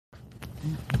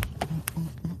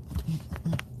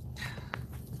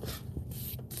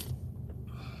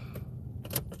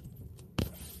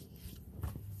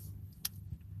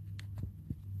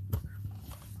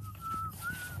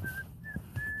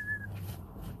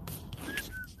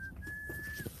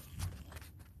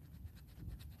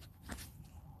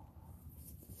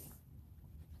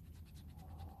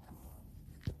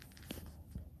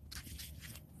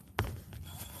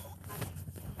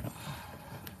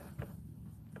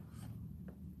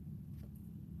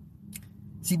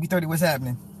CB30, what's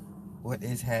happening? What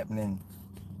is happening?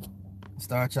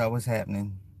 Star Child, what's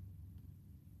happening?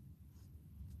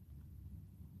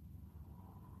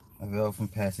 Avel from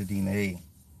Pasadena. Hey,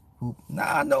 who?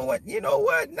 Nah, no what? You know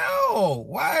what? No.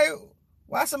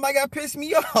 Why somebody got pissed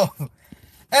me off?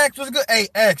 X was good. Hey,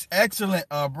 X, excellent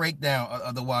breakdown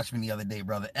of the Watchmen the other day,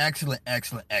 brother. Excellent.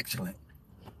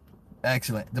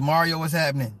 Demario, what's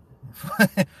happening?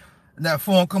 That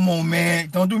phone, come on, man.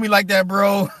 Don't do me like that,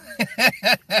 bro.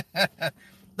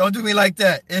 Don't do me like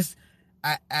that.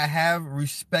 I have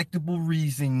respectable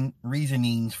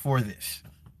reasonings for this.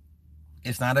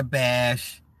 It's not a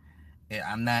bash.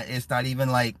 It's not even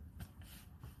like,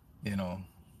 you know,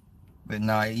 but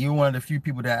nah, you're one of the few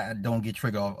people that don't get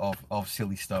triggered off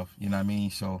silly stuff. You know what I mean?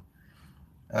 So,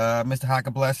 Mr. Haka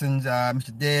Blessings,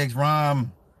 Mr. Diggs,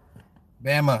 Rom,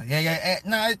 Bama. Yeah.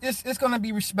 Nah, it's going to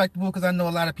be respectable because I know a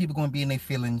lot of people going to be in their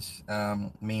feelings,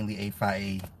 mainly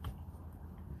A5A,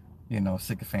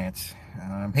 sycophants.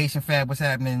 Haitian Fab, what's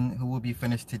happening? Who will be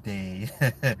finished today?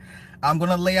 I'm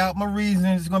going to lay out my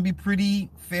reasons. It's going to be pretty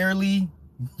fairly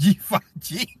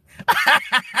G5G.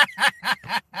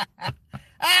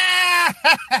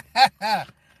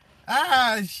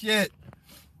 Shit.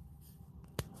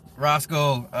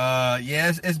 Roscoe,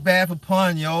 yeah, it's bad for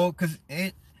Pun, yo, because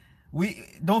we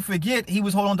don't forget he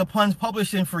was holding on to Pun's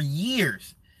publishing for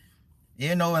years,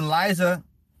 and Liza,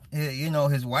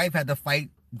 his wife had to fight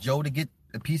Joe to get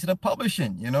a piece of the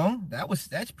publishing,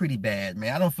 that's pretty bad,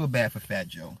 man. I don't feel bad for Fat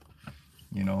Joe,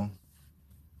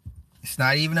 it's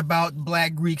not even about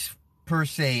Black Greeks per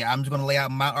se. I'm just going to lay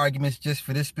out my arguments just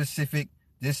for this specific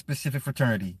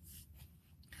fraternity.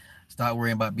 Start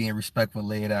worrying about being respectful,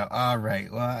 lay it out. All right,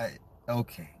 well,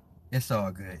 okay, it's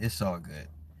all good.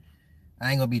 I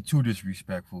ain't gonna be too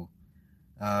disrespectful.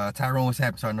 Tyrone, what's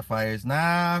happening? Starting the fires?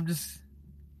 Nah, I'm just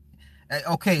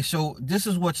okay. So this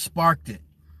is what sparked it.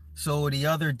 So the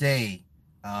other day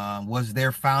was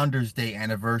their Founders Day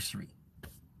anniversary.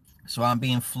 So I'm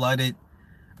being flooded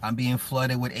with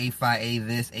A5A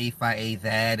this, A5A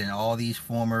that, and all these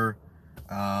former,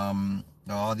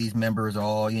 all these members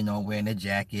all, wearing their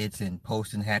jackets and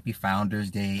posting Happy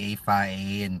Founders Day,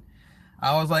 A5A, and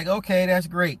I was like, okay, that's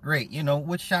great,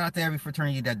 which shout out to every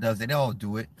fraternity that does it. They all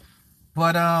do it.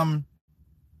 But over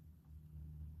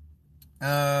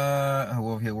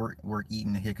here work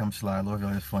eating. Here comes Sly. Lord,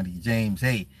 that's funny. James,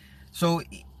 hey. So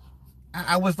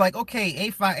I was like,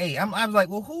 okay, A5A. I was like,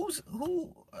 well,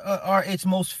 who are its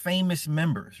most famous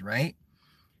members, right?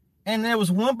 And there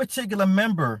was one particular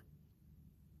member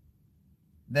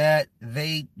that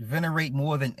they venerate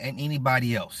more than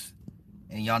anybody else,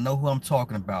 and y'all know who I'm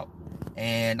talking about.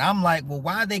 And I'm like, well,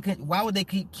 why would they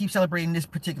keep celebrating this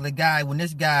particular guy when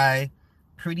this guy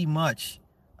pretty much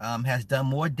has done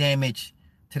more damage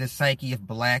to the psyche of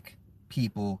Black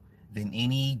people than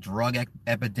any drug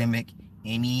epidemic,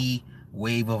 any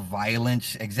wave of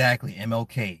violence? Exactly,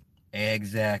 MLK.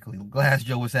 Exactly. Glass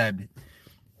Joe, what's happening?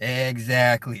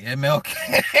 Exactly, MLK.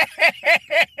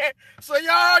 So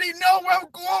y'all already know where I'm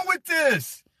going with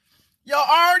this. Y'all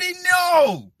already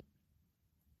know.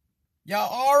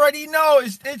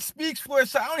 It speaks for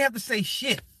itself. I don't have to say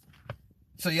shit.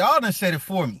 So y'all done said it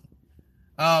for me.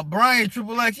 Brian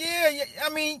Triple X, yeah, I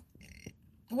mean,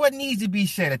 what needs to be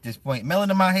said at this point?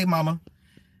 Melanoma, hey mama.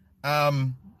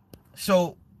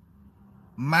 So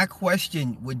my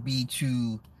question would be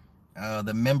to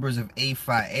the members of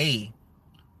A5A,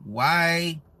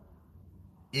 why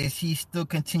is he still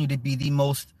continue to be the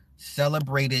most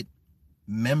celebrated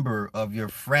member of your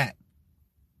frat?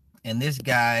 And this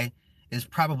guy is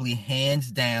probably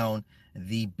hands down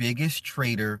the biggest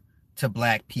traitor to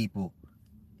Black people.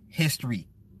 History,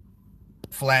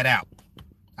 flat out.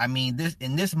 I mean,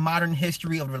 in this modern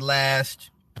history of the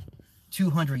last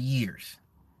 200 years,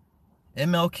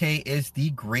 MLK is the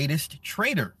greatest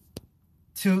traitor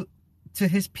to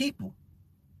his people.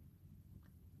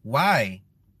 Why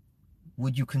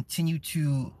would you continue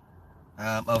to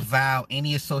avow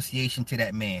any association to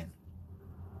that man?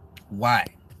 Why?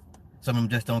 Some of them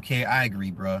just don't care. I agree,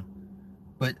 bro.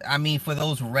 But I mean, for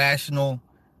those rational,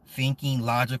 thinking,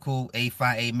 logical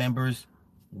A5A members,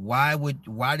 why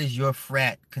does your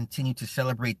frat continue to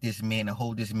celebrate this man and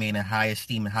hold this man in high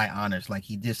esteem and high honors like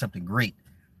he did something great?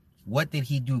 What did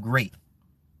he do great?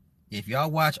 If y'all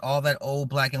watch all that old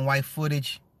black and white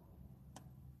footage,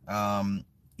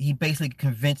 he basically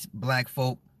convinced black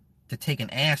folk to take an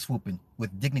ass whooping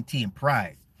with dignity and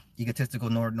pride. Egotistical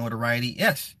notoriety.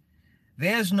 Yes.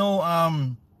 There's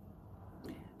nothing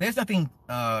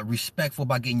respectful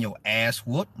about getting your ass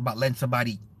whooped, about letting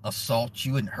somebody assault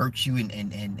you and hurt you and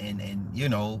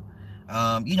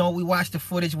we watched the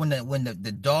footage when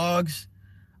the dogs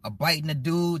are biting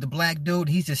the black dude.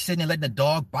 He's just sitting there letting the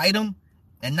dog bite him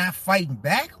and not fighting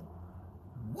back.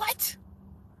 What?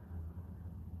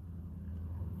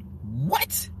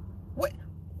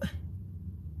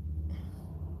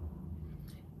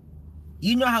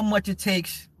 You know how much it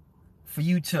takes for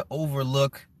you to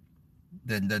overlook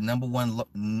the number one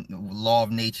law of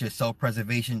nature,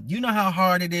 self-preservation. You know how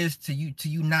hard it is to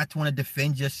you not to want to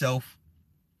defend yourself,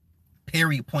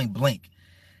 period, point blank.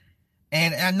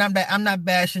 And I'm not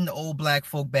bashing the old black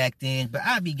folk back then, but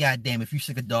I'd be goddamn if you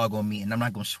stick a dog on me and I'm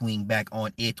not gonna swing back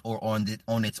on it or on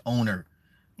its owner.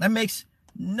 That makes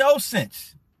no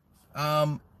sense.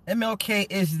 MLK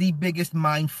is the biggest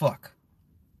mind fuck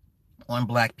on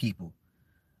black people.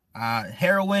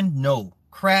 Heroin, no.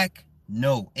 Crack,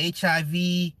 no.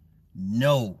 HIV,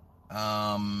 no.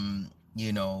 None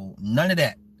of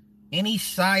that. Any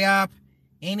PSYOP,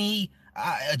 any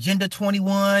Agenda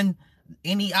 21,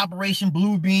 any Operation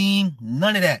Bluebeam,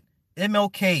 none of that.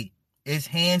 MLK is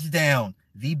hands down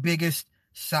the biggest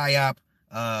PSYOP,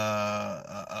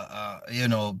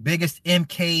 biggest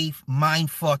MK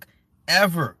mindfuck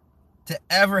ever to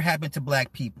ever happen to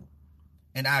black people.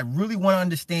 And I really want to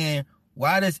understand,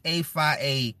 why does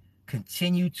A5A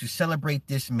continue to celebrate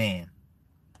this man?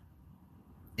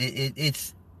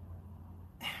 It's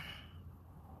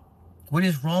what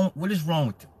is wrong? What is wrong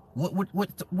with it?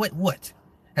 What?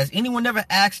 Has anyone ever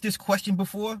asked this question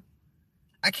before?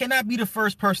 I cannot be the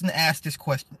first person to ask this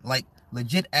question. Like,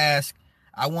 legit ask.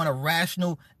 I want a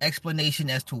rational explanation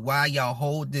as to why y'all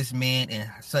hold this man in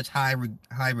such high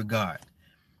regard.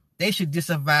 They should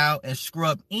disavow and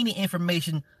scrub any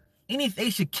information. They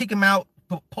should kick him out,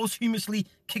 posthumously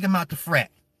kick him out the frat.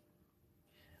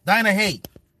 Dinah Hay.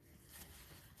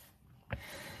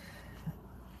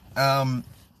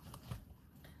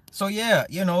 So yeah,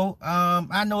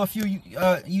 I know a few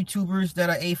YouTubers that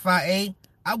are A5A.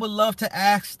 I would love to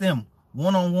ask them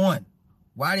one-on-one,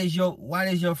 why does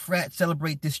your frat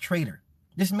celebrate this traitor?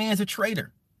 This man's a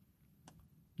traitor.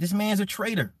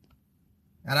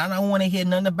 And I don't want to hear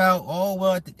nothing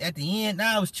about, at the end,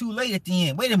 it was too late at the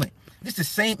end. Wait a minute. This is the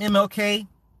same MLK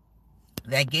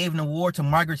that gave an award to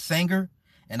Margaret Sanger.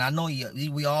 And I know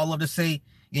we all love to say,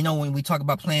 when we talk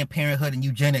about Planned Parenthood and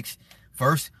eugenics,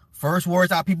 first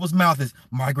words out people's mouth is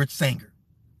Margaret Sanger.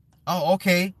 Oh,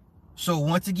 okay. So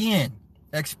once again,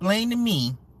 explain to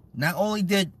me, not only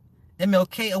did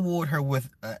MLK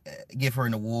give her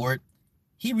an award,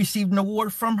 he received an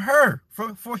award from her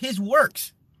for his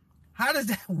works. How does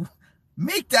that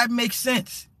make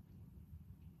sense?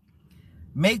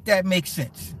 Make that make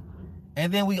sense.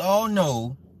 And then we all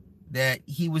know that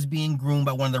he was being groomed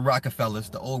by one of the Rockefellers,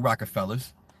 the old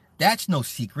Rockefellers. That's no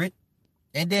secret.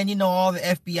 And then, all the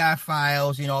FBI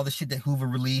files, all the shit that Hoover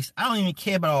released. I don't even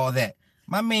care about all that.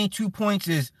 My main 2 points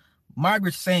is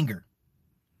Margaret Sanger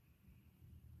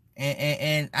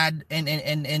and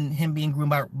him being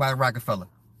groomed by Rockefeller.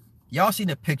 Y'all seen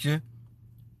the picture,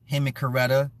 him and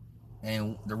Coretta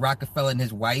and the Rockefeller and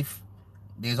his wife.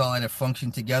 There's all at a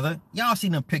function together. Y'all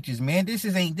seen them pictures, man. This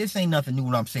ain't nothing new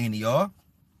what I'm saying to y'all.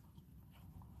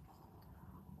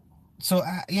 So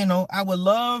I would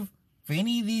love for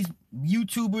any of these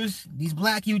YouTubers, these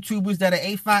black YouTubers that are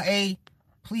A5A,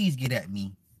 please get at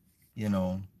me.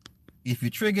 If you're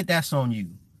triggered, that's on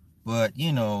you. But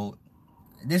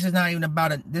this is not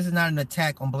an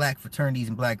attack on black fraternities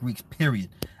and black Greeks, period.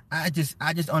 I just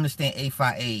understand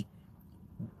A5A,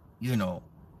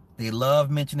 they love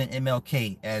mentioning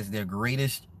MLK as their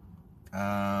greatest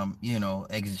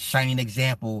shining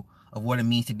example of what it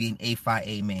means to be an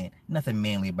A5A man. Nothing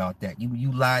manly about that.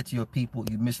 You lied to your people,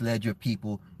 you misled your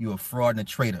people, you're a fraud and a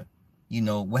traitor.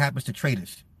 What happens to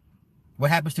traitors? What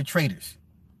happens to traitors?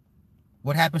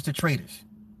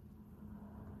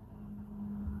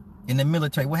 In the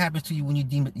military, what happens to you when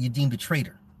you're deemed a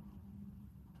traitor?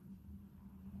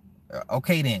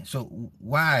 Okay then, so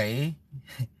why?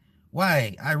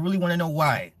 I really want to know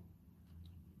why.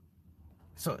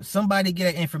 So somebody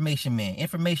get at Information Man.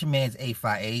 Information Man's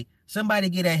A5A. Somebody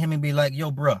get at him and be like,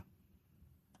 yo, bruh.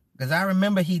 Because I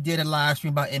remember he did a live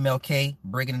stream about MLK,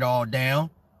 breaking it all down.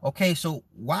 Okay, so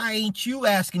why ain't you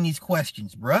asking these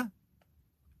questions, bruh?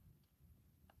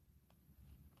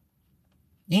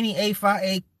 Any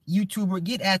A5A YouTuber,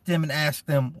 get at them and ask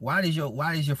them, why does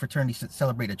your fraternity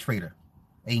celebrate a traitor,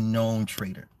 a known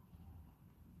traitor?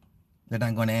 They're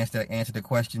not going to answer the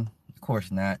question. Of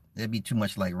course not. It'd be too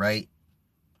much like, right?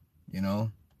 You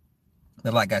know.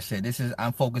 But like I said,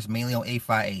 I'm focused mainly on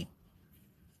A5A.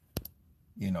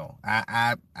 You know,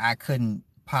 I couldn't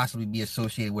possibly be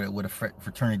associated with a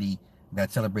fraternity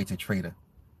that celebrates a traitor.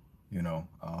 You know.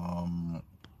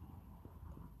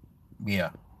 Yeah.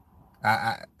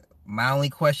 I my only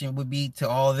question would be to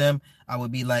all of them. I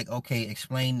would be like, okay,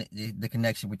 explain the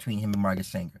connection between him and Margaret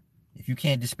Sanger. If you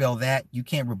can't dispel that, you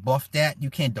can't rebuff that, you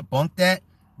can't debunk that,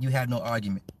 you have no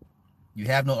argument. You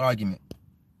have no argument.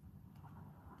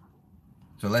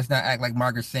 So let's not act like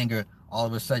Margaret Sanger all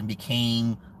of a sudden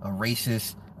became a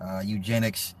racist,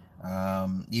 eugenics.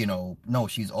 No,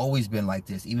 she's always been like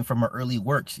this, even from her early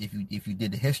works. If you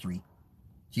did the history,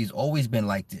 she's always been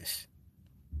like this,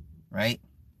 right?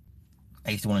 I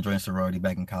used to want to join a sorority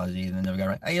back in college and I never got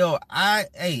right.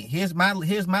 Here's my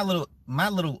little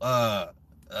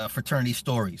fraternity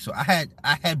story. So I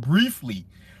had briefly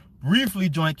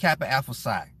joined Kappa Alpha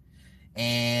Psi,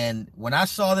 and when I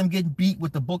saw them getting beat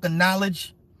with the Book of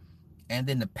Knowledge and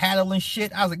then the paddle and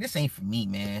shit, I was like, this ain't for me,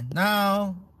 man.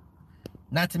 No.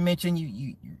 Not to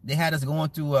mention they had us going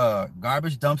through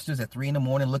garbage dumpsters at 3 a.m.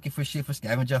 looking for shit for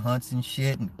scavenger hunts and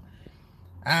shit, and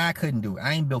I couldn't do it.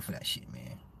 I ain't built for that shit, man.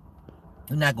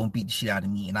 You're not gonna beat the shit out of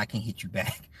me, and I can't hit you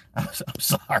back. I'm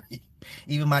sorry.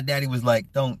 Even my daddy was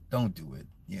like, "Don't do it,"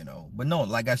 you know. But no,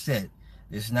 like I said,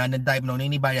 this is not an indictment on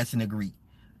anybody that's in agree.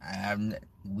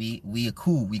 We are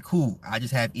cool. We cool. I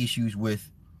just have issues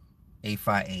with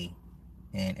A5A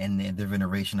and the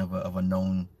veneration of a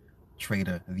known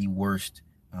traitor, the worst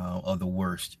of the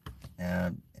worst.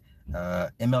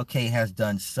 MLK has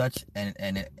done such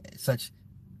such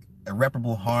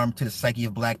irreparable harm to the psyche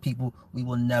of black people. We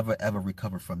will never ever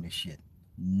recover from this shit.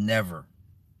 Never.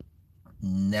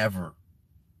 We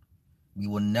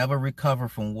will never recover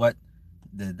from what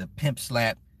the pimp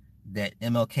slap that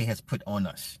MLK has put on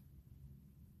us.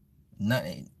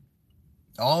 Nothing.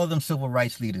 All of them civil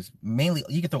rights leaders, mainly,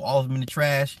 you can throw all of them in the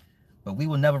trash, but we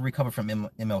will never recover from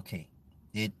MLK.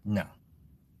 No,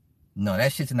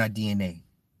 that shit's in our DNA.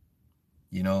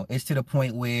 You know, it's to the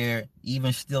point where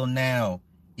even still now,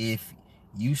 if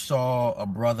you saw a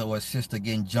brother or a sister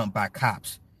getting jumped by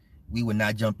cops, we would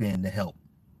not jump in to help.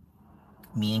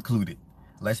 Me included.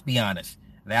 Let's be honest.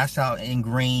 That's how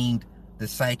ingrained the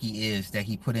psyche is that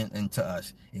he put into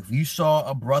us. If you saw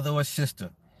a brother or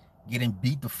sister getting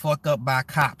beat the fuck up by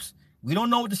cops, we don't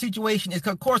know what the situation is.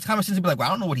 Of course, common sense would be like, well,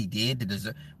 I don't know what he did to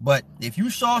deserve. But if you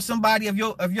saw somebody of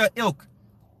your ilk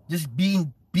just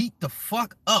being beat the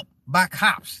fuck up by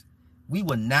cops, we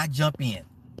would not jump in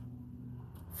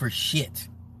for shit.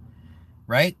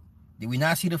 Right? Did we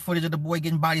not see the footage of the boy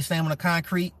getting body slammed on the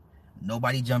concrete?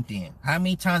 Nobody jumped in. How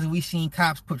many times have we seen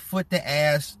cops put foot to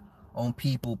ass on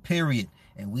people, period,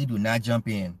 and we do not jump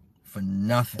in for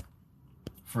nothing?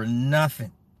 For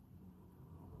nothing.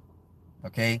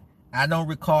 Okay? I don't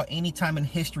recall any time in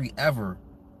history ever,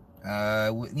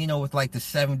 with like the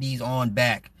 70s on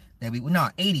back, that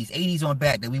 80s on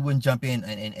back, that we wouldn't jump in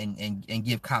and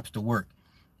give cops the work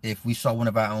if we saw one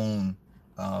of our own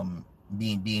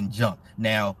being jumped.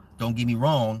 Now, don't get me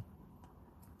wrong,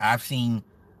 I've seen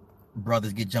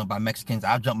brothers get jumped by Mexicans.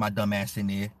 I've jumped my dumb ass in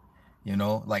there,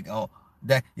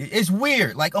 that it's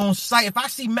weird. Like on sight, if I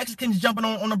see Mexicans jumping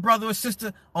on a brother or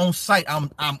sister on sight, I'm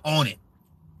on it.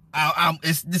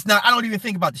 It's not. I don't even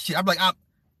think about the shit. I'm like,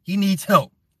 he needs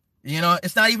help. You know,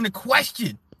 it's not even a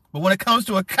question. But when it comes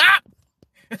to a cop,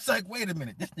 it's like, wait a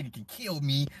minute, this nigga can kill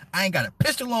me. I ain't got a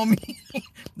pistol on me.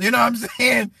 You know what I'm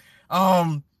saying?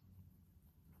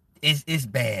 It's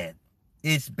bad.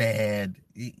 It's bad.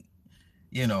 Let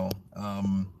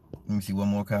me see, one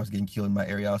more cops getting killed in my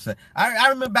area outside. I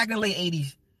remember back in the late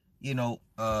 80s,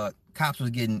 cops was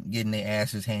getting their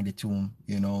asses handed to them,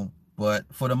 but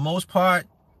for the most part,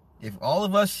 if all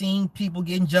of us seen people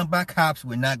getting jumped by cops,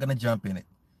 we're not gonna jump in it.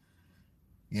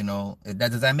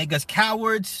 Does that make us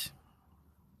cowards?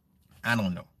 I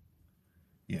don't know.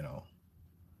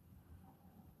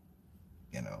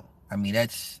 I mean,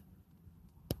 that's,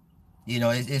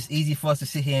 it's easy for us to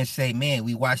sit here and say, man,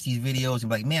 we watch these videos and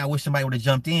be like, man, I wish somebody would have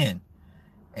jumped in.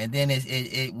 And then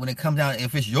when it comes down,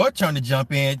 if it's your turn to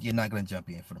jump in, you're not going to jump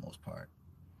in for the most part.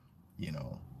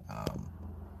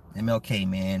 MLK,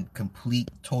 man,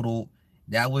 complete, total.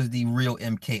 That was the real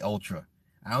MK Ultra.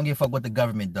 I don't give a fuck what the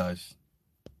government does.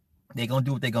 They're gonna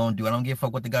do what they're gonna do. I don't give a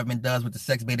fuck what the government does with the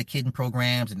sex beta kitten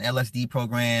programs and LSD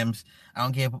programs. I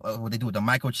don't care what they do with the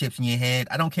microchips in your head.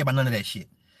 I don't care about none of that shit.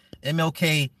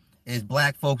 MLK is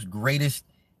black folks' greatest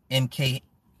MK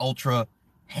Ultra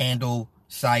handle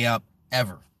psyop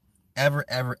ever. Ever,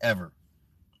 ever, ever.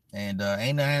 And I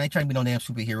ain't trying to be no damn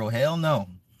superhero. Hell no.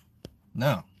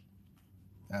 No.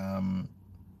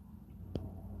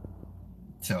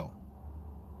 So,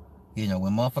 you know,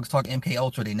 when motherfuckers talk MK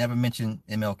Ultra, they never mention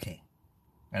MLK.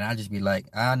 And I just be like,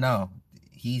 I know.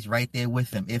 He's right there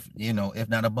with them, if you know, if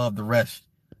not above the rest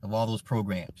of all those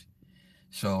programs.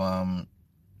 So I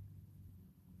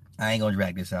ain't gonna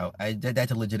drag this out.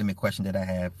 That's a legitimate question that I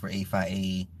have for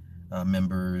A5A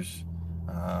members.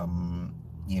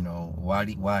 You know, why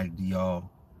do y'all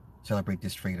celebrate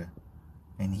this traitor?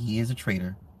 And he is a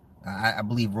traitor. I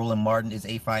believe Roland Martin is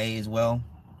A5A as well.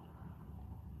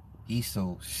 He's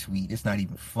so sweet. It's not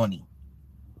even funny.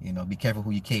 You know, be careful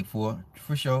who you cape for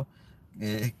sure.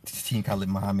 Team Khalid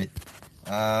Muhammad.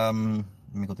 Let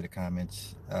me go to the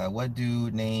comments. What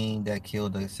dude named that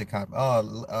killed the sick cop?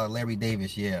 Oh, Larry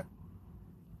Davis. Yeah.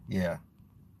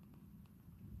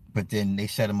 But then they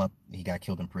set him up. He got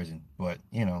killed in prison. But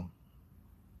you know,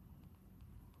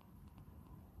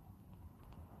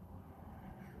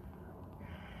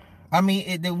 I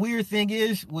mean, the weird thing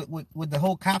is with the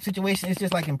whole cop situation, it's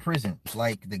just like in prison.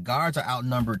 Like the guards are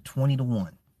outnumbered 20-1.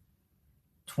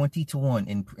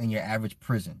 20-1 in your average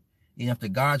prison. You know, if the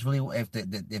guards really, if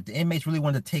the inmates really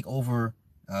wanted to take over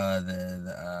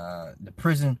the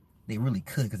prison, they really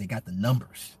could, because they got the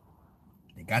numbers.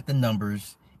 They got the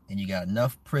numbers, and you got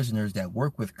enough prisoners that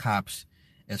work with cops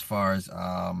as far as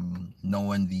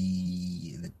knowing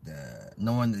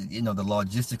knowing you know the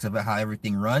logistics of how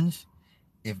everything runs.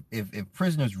 If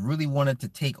prisoners really wanted to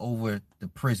take over the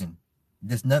prison,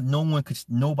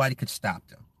 nobody could stop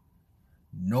them.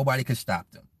 Nobody could stop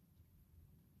them.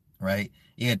 Right?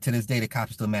 Yeah, to this day, the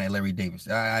cops are still mad at Larry Davis.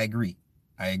 I agree.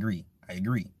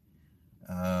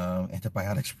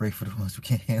 Antibiotic spray for the ones who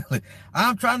can't handle it.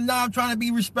 I'm trying to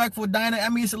be respectful, Dinah. I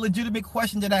mean, it's a legitimate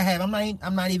question that I have.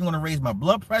 I'm not even going to raise my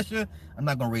blood pressure. I'm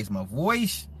not going to raise my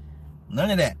voice.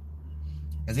 None of that.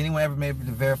 Has anyone ever been able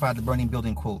to verify the burning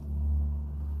building quote?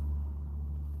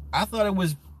 I thought it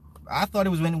was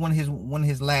in one of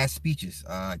his last speeches,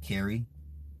 Carrie.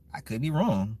 I could be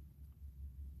wrong.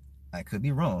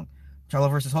 Charlo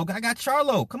versus Hogan. I got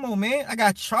Charlo. Come on, man. I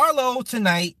got Charlo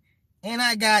tonight, and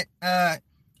I got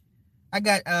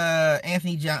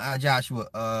Anthony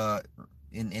Joshua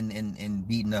in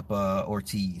beating up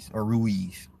Ortiz or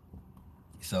Ruiz.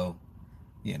 So,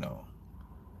 you know,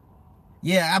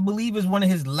 yeah, I believe it was one of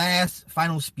his last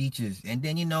final speeches, and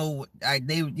then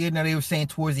they were saying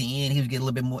towards the end he was getting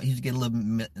a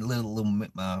little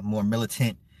more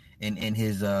militant, in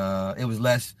his it was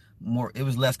less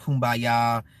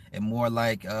kumbaya and more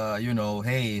like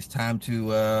hey, it's time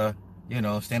to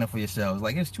stand up for yourselves.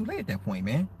 Like, it's too late at that point,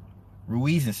 man.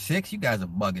 Ruiz and 6, you guys are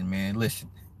bugging, man. Listen,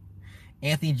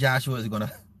 Anthony Joshua is gonna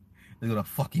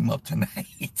fuck him up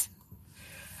tonight.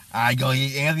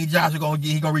 Anthony Joshua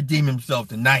gonna redeem himself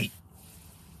tonight.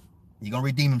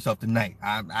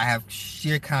 I have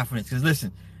sheer confidence, because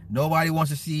listen, nobody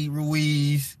wants to see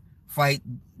Ruiz fight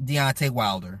Deontay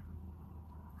Wilder.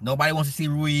 Nobody wants to see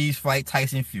Ruiz fight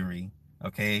Tyson Fury.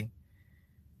 Okay,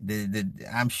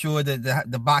 I'm sure that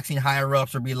the boxing higher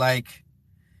ups will be like,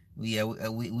 yeah,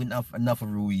 we enough of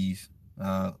Ruiz.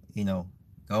 Go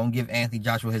and give Anthony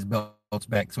Joshua his belts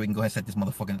back so we can go ahead and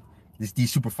set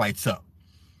these super fights up.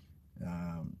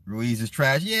 Ruiz is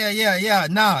trash. Yeah.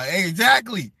 Nah,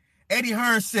 exactly. Eddie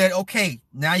Hearn said, okay,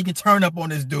 now you can turn up on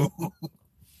this dude.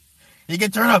 You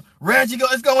can turn up. Reggie,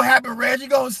 it's gonna happen. Reggie,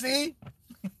 gonna see.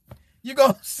 You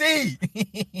gonna see.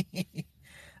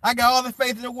 I got all the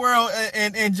faith in the world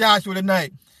in Joshua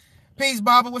tonight. Peace,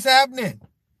 Baba. What's happening?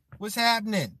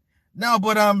 No,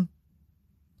 but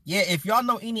yeah, if y'all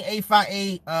know any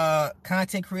A5A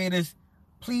content creators,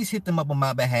 please hit them up on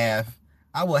my behalf.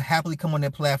 I will happily come on their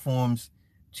platforms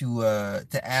to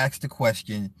ask the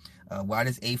question, why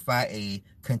does A5A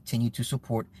continue to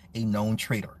support a known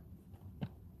traitor?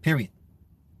 Period.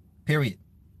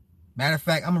 Matter of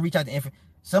fact, I'm gonna reach out to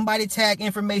somebody tag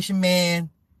Information Man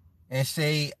and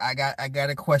say, I got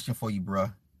a question for you,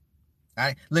 bro.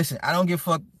 Listen, I don't give a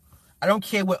fuck. I don't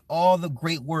care what all the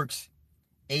great works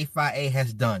A5A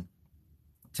has done.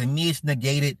 To me, it's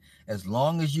negated as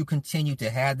long as you continue to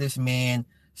have this man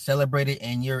celebrated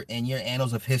in your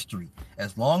annals of history.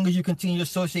 As long as you continue to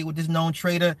associate with this known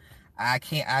traitor,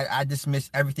 I dismiss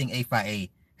everything A5A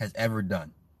has ever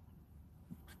done.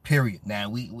 Period. Now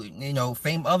we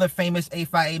other famous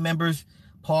A5A members,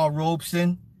 Paul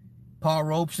Robeson, Paul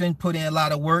Robeson put in a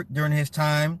lot of work during his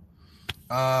time.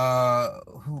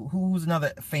 Who's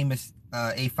another famous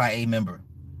A5A member?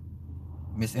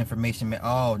 Misinformation man.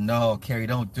 Oh no, Carrie,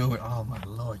 don't do it. Oh my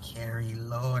Lord, Carrie,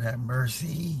 Lord have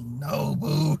mercy. No,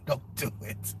 boo, don't do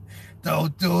it.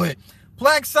 Don't do it.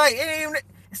 Black site,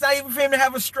 it's not even for him to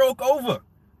have a stroke over.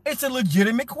 It's a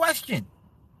legitimate question.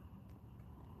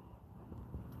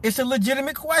 It's a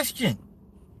legitimate question.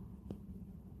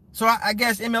 So I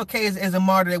guess MLK is a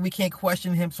martyr that we can't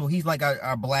question him. So he's like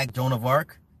our black Joan of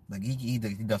Arc. Like he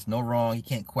does no wrong. He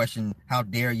can't question. How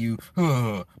dare you?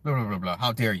 Blah, blah, blah, blah.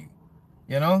 How dare you?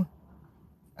 You know?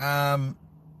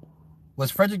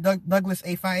 Was Frederick Douglass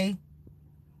A5A?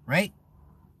 Right?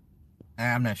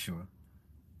 I'm not sure.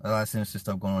 A lot of sinister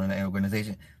stuff going on in that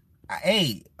organization.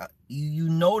 You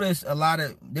notice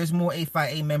there's more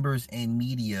A5A members in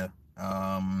media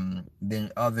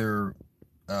than other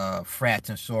frats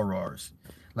and sorors.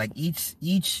 Like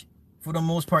each for the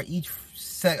most part, each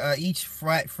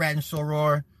frat and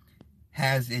soror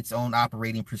has its own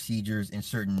operating procedures in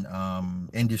certain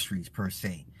industries per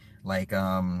se. Like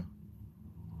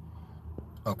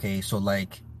okay, so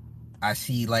like I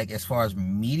see, like, as far as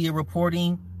media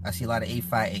reporting, I see a lot of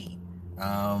A5A.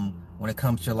 When it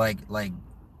comes to like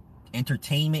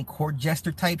entertainment, court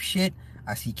jester type shit,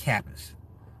 I see Kappas,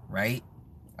 right?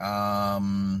 I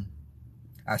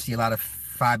see a lot of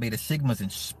Phi Beta Sigmas in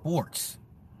sports,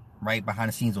 right? Behind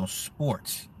the scenes on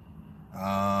sports.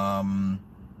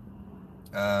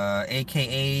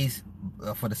 AKAs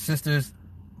for the sisters,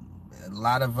 a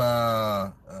lot of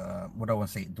what do I want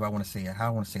to say? How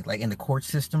I want to say, like in the court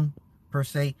system per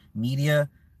se, media,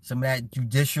 some of that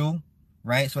judicial,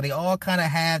 right? So they all kind of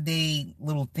have their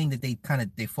little thing that they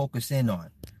focus in on.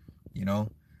 You know,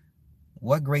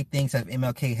 what great things have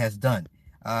MLK has done?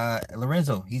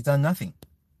 Lorenzo, he's done nothing.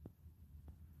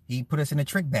 He put us in a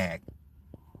trick bag.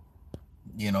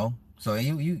 You know, so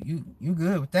you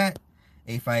good with that?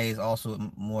 A5A is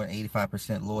also more than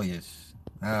 85% lawyers.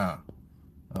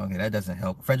 Okay, that doesn't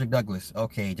help. Frederick Douglass,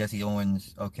 okay. Jesse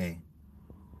Owens, okay.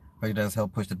 Frederick Douglass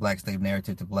helped push the black slave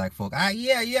narrative to black folk.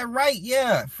 Yeah, right,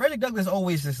 yeah. Frederick Douglass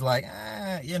always just like,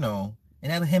 you know.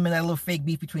 And that him and that little fake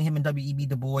beef between him and W.E.B.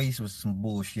 Du Bois was some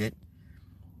bullshit.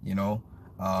 You know.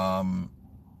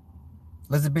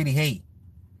 Elizabeth Hay.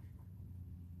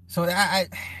 So I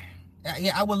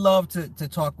would love to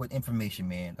talk with information,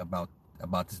 man, about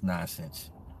this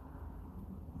nonsense.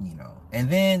 You know. And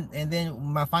then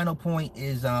my final point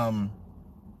is I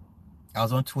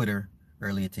was on Twitter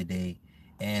earlier today,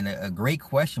 and a great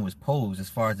question was posed as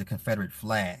far as the Confederate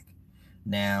flag.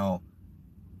 Now,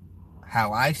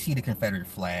 how I see the Confederate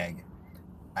flag,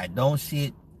 I don't see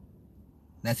it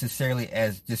necessarily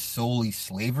as just solely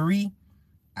slavery.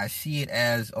 I see it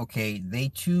as, okay, they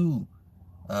too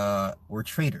were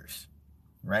traitors,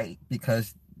 right?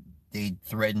 Because they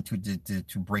threatened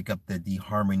to break up the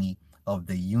harmony of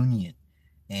the Union.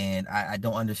 And I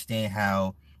don't understand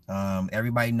how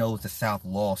everybody knows the South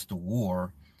lost the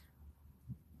war,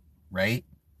 right?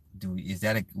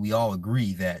 We all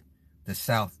agree that the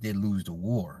South did lose the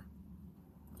war,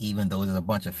 even though there's a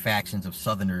bunch of factions of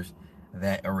Southerners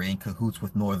that are in cahoots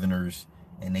with Northerners,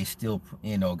 and they still,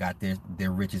 you know, got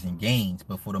their riches and gains.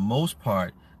 But for the most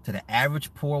part, to the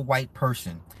average poor white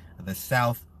person, the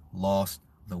South lost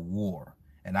the war.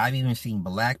 And I've even seen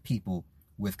black people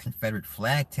with Confederate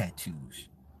flag tattoos,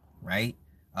 right?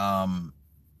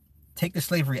 Take the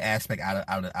slavery aspect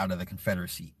out of the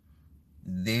Confederacy.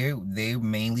 They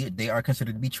are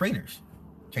considered to be traitors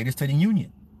to the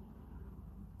Union.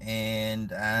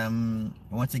 And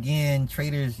once again,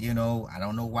 traitors, you know, I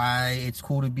don't know why it's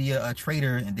cool to be a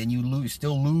traitor and then you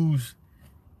still lose.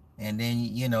 And then,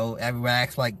 you know, everybody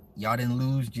acts like y'all didn't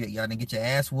lose, y'all didn't get your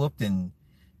ass whooped, and,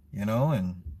 you know,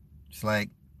 and it's like,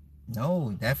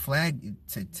 no, that flag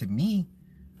to me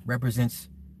represents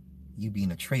you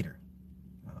being a traitor.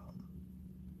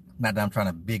 Not that I'm trying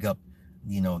to big up,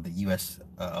 you know, the U.S.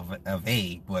 of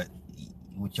A, but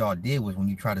what y'all did was, when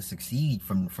you try to succeed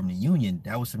from the Union,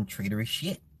 that was some traitorous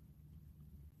shit.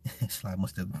 So I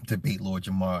must debate Lord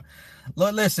Jamar.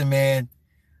 Lord, listen, man.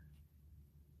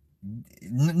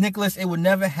 Nicholas, it would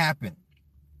never happen.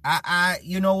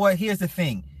 You know what? Here's the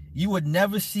thing. You would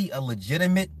never see a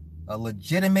legitimate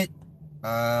small-time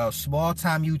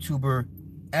YouTuber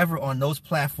ever on those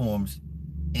platforms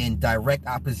in direct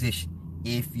opposition.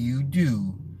 If you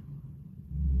do,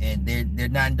 and they're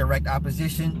not in direct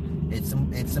opposition, it's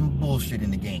some bullshit in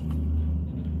the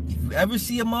game. If you ever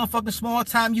see a motherfucking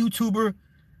small-time YouTuber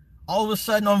all of a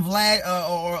sudden on Vlad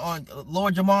or on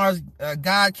Lord Jamar's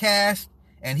Godcast,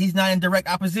 and he's not in direct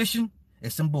opposition,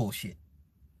 it's some bullshit.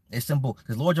 It's some bull,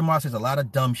 because Lord Jamar says a lot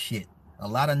of dumb shit a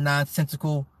lot of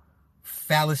nonsensical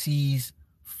fallacies,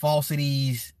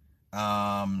 falsities.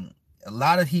 A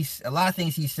lot of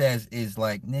things he says is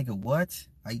like, nigga, what?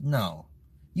 No,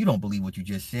 you don't believe what you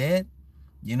just said,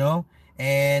 you know?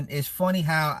 And it's funny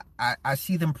how I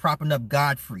see them propping up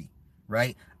Godfrey,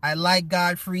 right? I like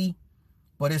Godfrey,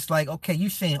 but it's like, okay, you're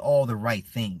saying all the right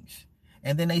things.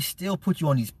 And then they still put you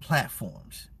on these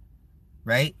platforms,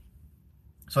 right?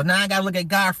 So now I gotta look at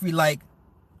Godfrey like,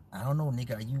 I don't know,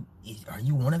 nigga, are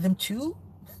you one of them too?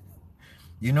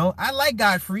 You know, I like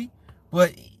Godfrey,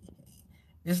 but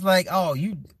it's like, oh,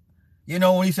 you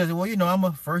know, when he says, well, you know, I'm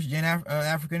a first-gen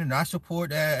African and I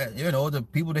support, you know, the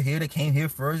people that came here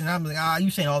first. And I'm like,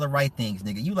 you saying all the right things,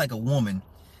 nigga. You like a woman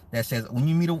that says, when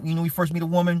you first meet a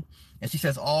woman and she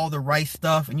says all the right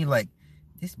stuff and you're like,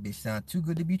 this bitch sounds too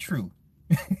good to be true.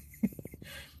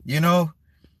 You know,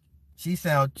 she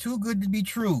sounds too good to be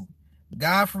true.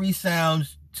 Godfrey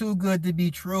sounds too good to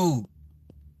be true.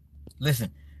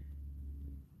 Listen,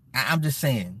 I'm just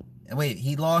saying. Wait,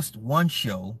 he lost one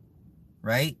show,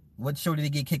 right? What show did he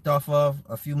get kicked off of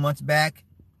a few months back?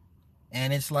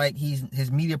 And it's like his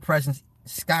media presence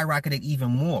skyrocketed even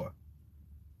more.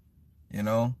 You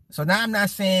know? So now I'm not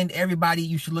saying everybody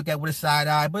you should look at with a side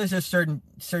eye, but it's just certain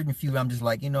few I'm just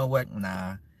like, you know what?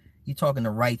 Nah. You're talking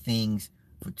the right things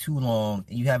for too long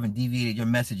and you haven't deviated your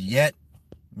message yet.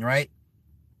 Right?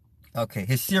 Okay,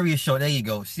 his Sirius show, there you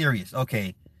go. Sirius.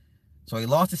 Okay. So he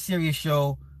lost the Sirius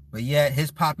show, but yet his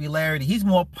popularity, he's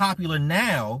more popular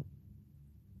now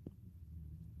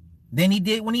than he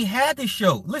did when he had the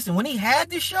show. Listen, when he had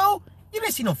the show, you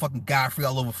didn't see no fucking Godfrey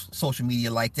all over social media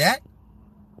like that.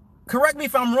 Correct me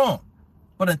if I'm wrong.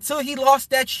 But until he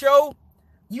lost that show,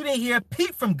 you didn't hear a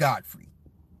peep from Godfrey.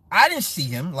 I didn't see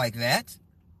him like that.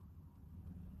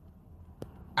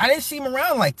 I didn't see him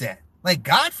around like that. Like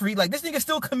Godfrey, like this nigga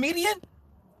still a comedian?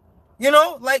 You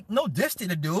know, like no diss to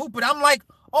the dude, but I'm like,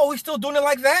 oh, he's still doing it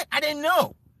like that? I didn't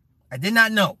know. I did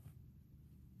not know.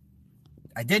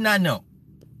 I did not know.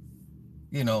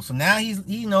 You know, so now he's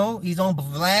on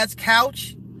Vlad's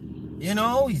couch. You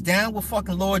know, he's down with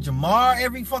fucking Lord Jamar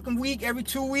every fucking week, every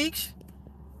 2 weeks.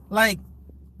 Like,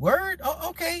 word? Oh,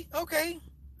 okay.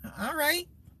 All right.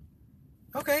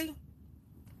 Okay.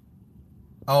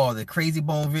 Oh, the Crazy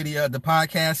Bone video, the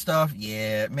podcast stuff.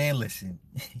 Yeah, man, listen.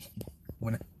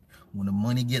 when the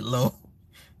money get low,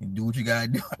 you do what you gotta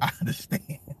do. I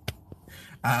understand.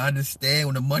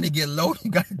 When the money get low,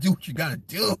 you gotta do what you gotta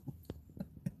do.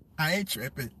 I ain't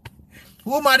tripping.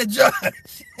 Who am I to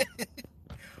judge?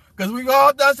 Because we've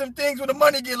all done some things when the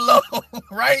money get low,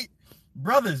 right?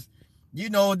 Brothers, you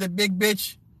know the big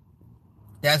bitch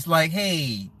that's like,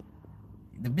 hey,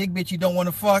 the big bitch you don't want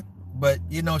to fuck, but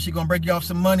you know she gonna break you off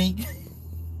some money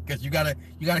because you got a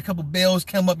couple bills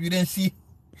come up you didn't see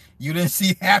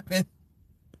happen,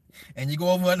 and you go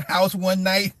over a house one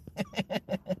night.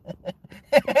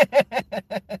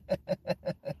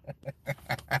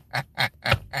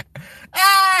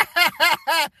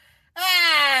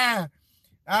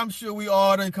 I'm sure we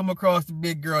all done come across the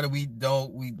big girl that we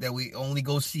only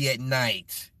go see at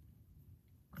night,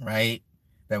 right?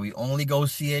 That we only go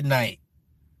see at night.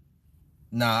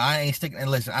 Nah, I ain't sticking. And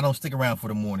listen, I don't stick around for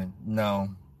the morning. No.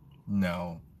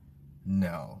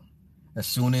 As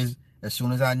soon as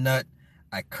I nut,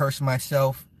 I curse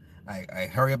myself. I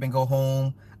hurry up and go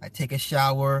home. I take a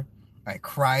shower. I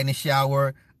cry in the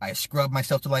shower. I scrub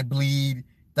myself till I bleed.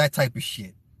 That type of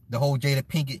shit. The whole Jada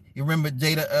Pinkett. You remember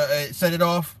Jada set it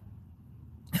off?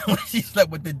 When she slept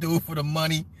with the dude for the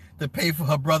money to pay for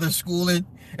her brother's schooling.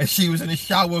 And she was in the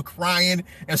shower crying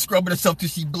and scrubbing herself till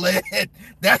she bled.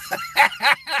 That's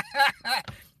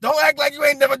don't act like you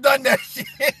ain't never done that shit.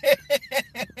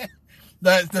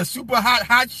 The super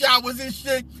hot showers and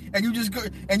shit, and you just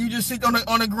sit on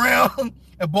the ground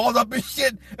and balled up and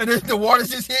shit, and then the water's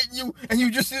just hitting you, and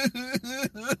you just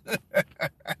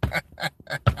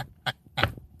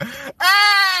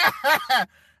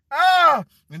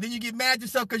and then you get mad at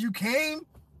yourself because you came.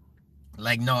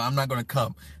 Like, no, I'm not gonna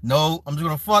come. No, I'm just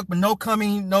gonna fuck, but no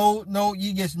coming. No,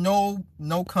 you just no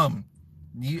come.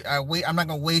 I'm not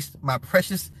gonna waste my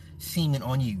precious semen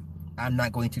on you. I'm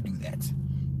not going to do that.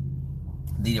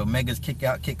 The Omegas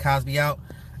kick Cosby out.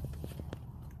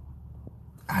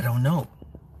 I don't know.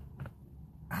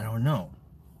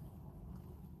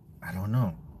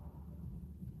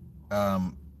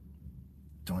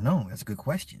 Don't know. That's a good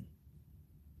question.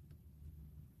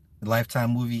 The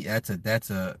Lifetime movie. That's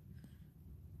a.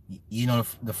 You know,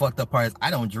 the fucked up part is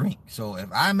I don't drink. So if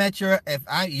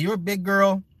you're a big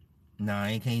girl,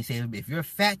 I can't say it. If you're a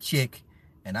fat chick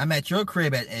and I'm at your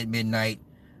crib at midnight,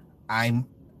 I'm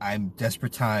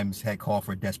desperate times had called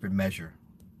for a desperate measure.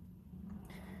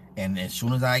 And as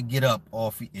soon as I get up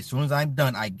off, as soon as I'm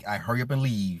done, I hurry up and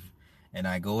leave, and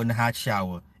I go in the hot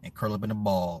shower and curl up in a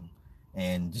ball,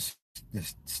 and just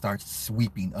start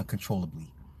sweeping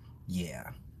uncontrollably.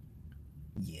 Yeah,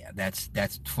 that's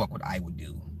fuck what I would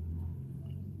do.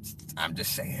 I'm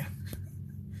just saying.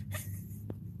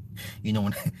 You know,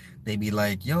 when they be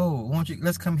like, yo, won't you,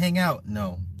 let's come hang out.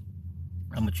 No,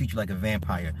 I'm gonna treat you like a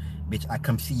vampire. Bitch, I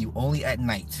come see you only at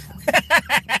night.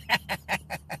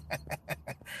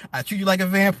 I treat you like a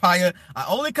vampire. I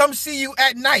only come see you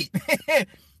at night.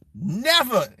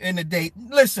 Never in the day.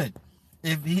 Listen,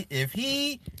 if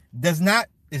he is not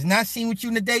seen with you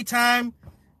in the daytime,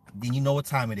 then you know what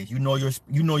time it is. You know your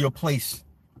place.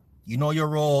 You know your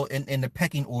role in the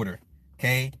pecking order.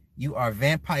 Okay? You are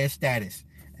vampire status.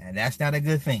 And that's not a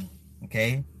good thing.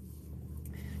 Okay?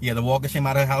 Yeah, the walk of shame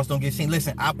out of the house, don't get seen.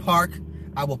 Listen, I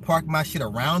will park my shit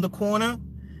around the corner,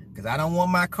 because I don't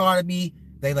want my car to be,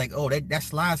 they like, oh, that's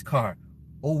Sly's car.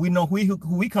 Oh, we know who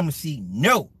we come to see.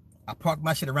 No. I park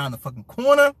my shit around the fucking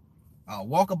corner. I'll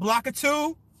walk a block or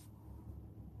two.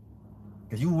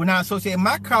 Because you will not associate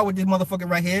my car with this motherfucker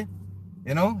right here.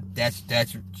 You know? That's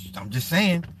I'm just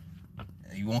saying.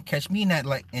 You won't catch me in that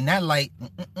light.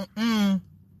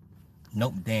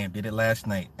 Nope, damn, did it last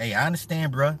night. Hey, I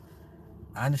understand, bruh.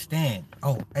 I understand.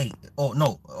 Oh, hey, oh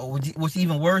no. What's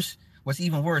even worse,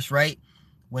 right?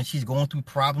 When she's going through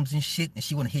problems and shit, and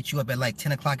she want to hit you up at like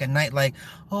 10 o'clock at night, like,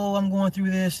 oh, I'm going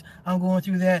through this, I'm going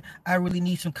through that, I really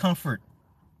need some comfort.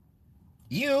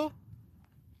 You,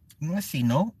 let's see,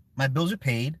 no, my bills are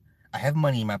paid, I have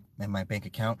money in my bank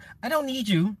account, I don't need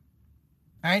you,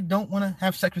 I don't want to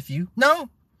have sex with you, no,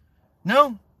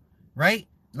 right?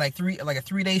 Like a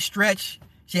 3-day stretch,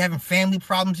 she having family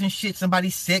problems and shit,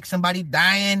 somebody's sick, somebody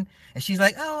dying, and she's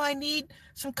like, oh, I need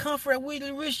some comfort, I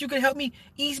really wish you could help me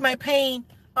ease my pain.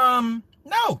 No,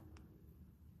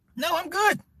 I'm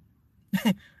good.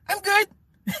 I'm good.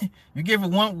 You give her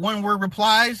one word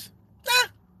replies. Nah,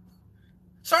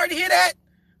 sorry to hear that.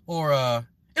 Or,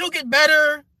 it'll get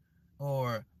better.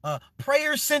 Or,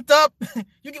 prayers sent up.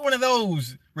 You get one of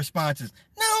those responses.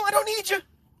 No, I don't need you.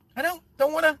 I don't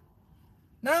want to.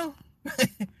 No,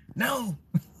 no,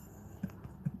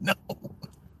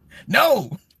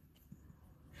 no.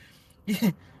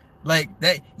 Like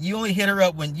that, you only hit her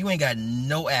up when you ain't got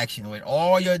no action. When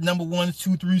all your number 1s,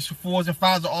 2s, 3s, 4s, and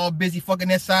 5s are all busy fucking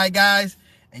that side guys,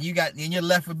 and you're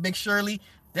left with Big Shirley.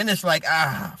 Then it's like,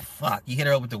 fuck. You hit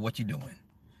her up with the what you doing,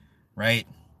 right?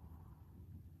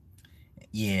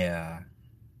 Yeah.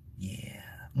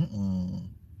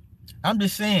 I'm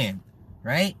just saying,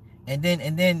 right? And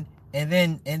then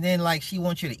like she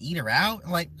wants you to eat her out.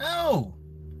 I'm like, no,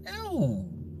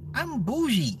 I'm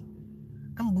bougie.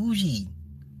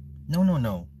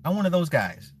 No. I'm one of those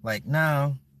guys. Like,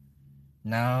 no.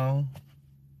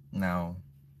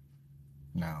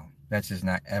 That's just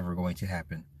not ever going to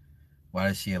happen. Why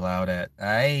does she allow that?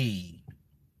 I'm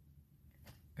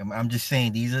just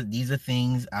saying, these are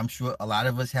things I'm sure a lot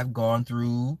of us have gone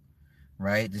through,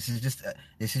 right? This is just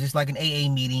like an AA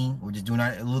meeting. We're just doing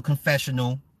a little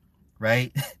confessional,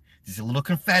 right? This is a little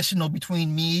confessional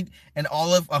between me and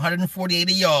all of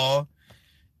 148 of y'all.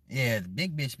 Yeah, the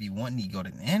big bitch be wanting to go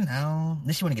to the end now.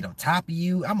 Then she want to get on top of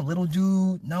you. I'm a little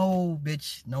dude. No,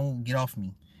 bitch. No, get off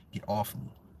me. Get off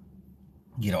me.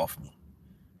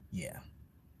 Yeah.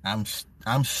 I'm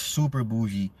super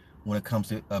bougie when it comes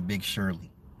to a Big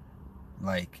Shirley.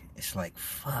 Like, it's like,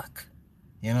 fuck.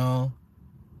 You know,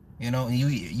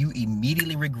 you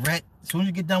immediately regret. As soon as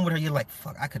you get done with her, you're like,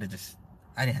 fuck, I didn't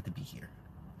have to be here.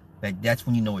 Like, that's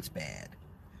when you know it's bad.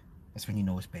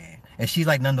 And she's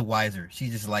like none the wiser. She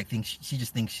just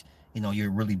thinks, you're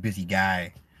a really busy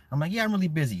guy. I'm like, yeah, I'm really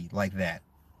busy like that.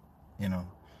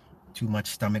 Too much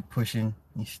stomach pushing.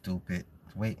 You stupid.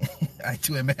 Wait, I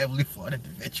too am a heavily flawed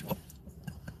individual.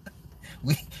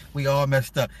 we all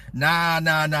messed up.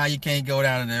 Nah, you can't go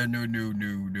down there. No.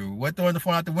 What, throwing the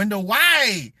phone out the window?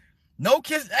 Why? No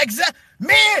kiss.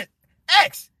 Man,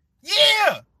 X.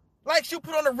 Yeah. Like, she'll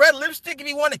put on a red lipstick if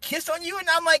he want to kiss on you, and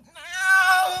I'm like,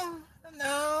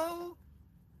 no.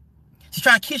 She's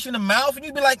trying to kiss you in the mouth, and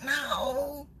you'd be like,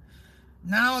 no.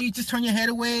 You just turn your head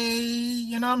away.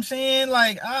 You know what I'm saying?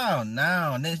 Like, oh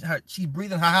no. And then she's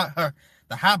breathing the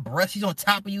hot breath. She's on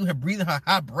top of you. Her breathing her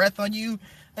hot breath on you,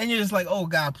 and you're just like, oh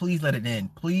God, please let it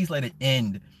end. Please let it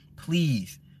end.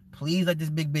 Please let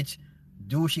this big bitch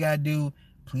do what she gotta do.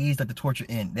 Please let the torture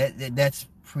end. That's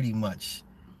pretty much.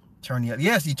 You turn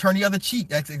the other cheek.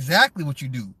 That's exactly what you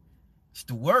do. It's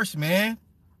the worst, man.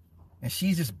 And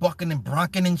she's just bucking and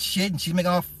bronking and shit, and she's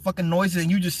making all fucking noises, and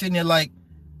you just sitting there like,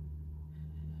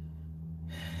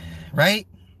 right?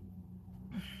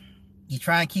 You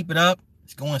try and keep it up.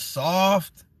 It's going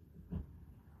soft.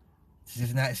 It's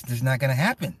just not gonna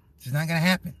happen. It's just not gonna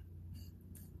happen.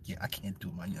 Yeah, I can't do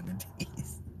my younger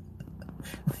days.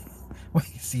 Wait,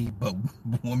 see, but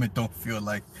women don't feel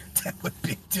like that with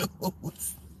big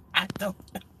dudes. I don't.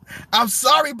 I'm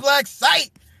sorry, Black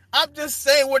Sight. I'm just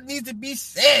saying what needs to be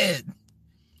said.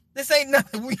 This ain't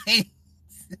nothing we ain't.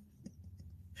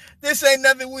 This ain't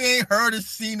nothing we ain't heard or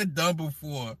seen or done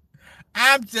before.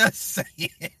 I'm just saying.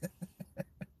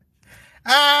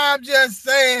 I'm just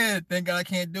saying. Thank God I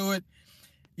can't do it.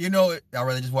 You know, I'd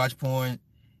rather just watch porn.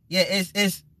 Yeah,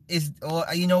 it's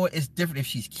you know what? It's different if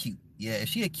she's cute. Yeah, if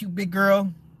she a cute big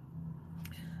girl,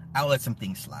 I'll let some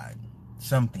things slide.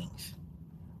 Some things,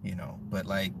 you know. But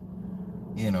like,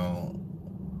 you know,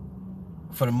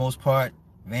 for the most part,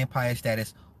 vampire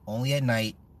status only at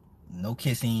night. No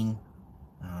kissing.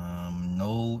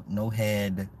 No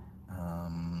head.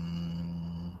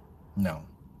 No.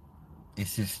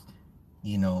 It's just,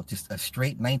 you know, just a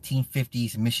straight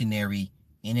 1950s missionary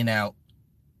in and out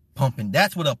pumping.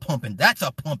 That's a pump and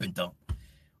dump.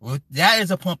 Well, that is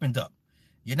a pump and dump.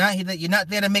 You're not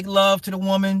there to make love to the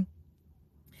woman.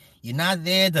 You're not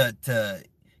there to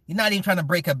you're not even trying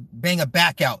to bang a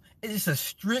back out. It's a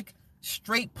straight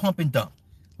pump and dump.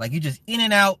 Like, you just in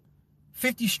and out.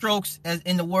 50 strokes, as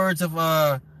in the words of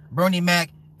Bernie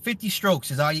Mac. 50 strokes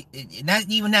is all.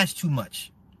 That's too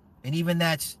much. And even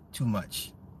that's too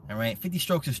much. All right, 50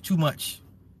 strokes is too much,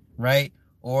 right?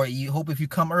 Or you hope if you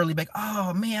come early, like,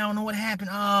 oh man, I don't know what happened.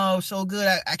 Oh, so good,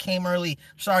 I came early.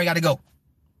 Sorry, gotta go.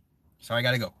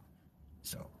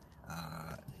 So,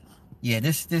 yeah,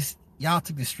 this y'all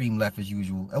took the stream left as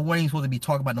usual. I wasn't even supposed to be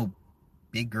talking about no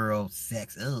big girl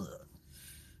sex. Ugh.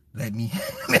 Let me.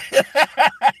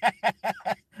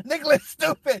 Nicholas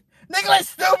stupid.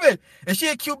 Is she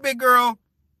a cute big girl?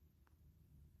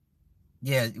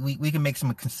 Yeah, we can make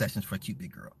some concessions for a cute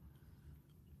big girl.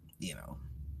 You know.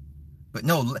 But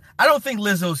no, I don't think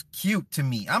Lizzo's cute to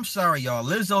me. I'm sorry, y'all.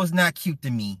 Lizzo's not cute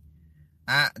to me.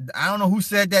 I don't know who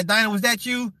said that. Dinah, was that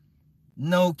you?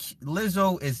 No,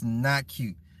 Lizzo is not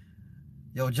cute.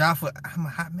 Yo, Jaffa, I'm a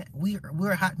hot mess.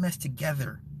 We're a hot mess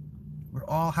together. We're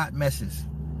all hot messes.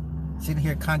 Sitting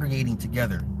here congregating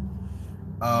together.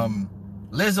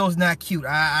 Lizzo's not cute.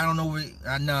 I don't know.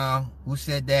 I know who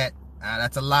said that.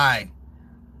 That's a lie.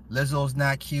 Lizzo's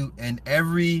not cute. And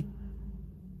every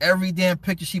damn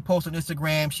picture she posts on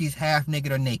Instagram, she's half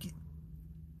naked or naked.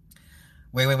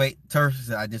 Wait. Turf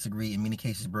says, I disagree. In many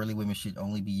cases, burly women should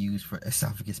only be used for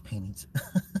esophagus paintings.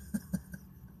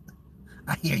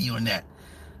 I hear you on that.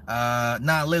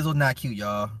 Nah, Lizzo's not cute,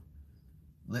 y'all.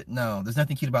 No, there's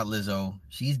nothing cute about Lizzo.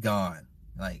 She's gone.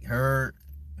 Like, her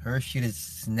shit is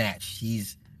snatched.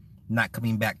 She's not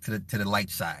coming back to the light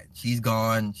side. She's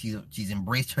gone. She's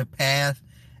embraced her path,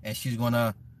 and she's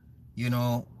gonna, you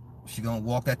know, she's gonna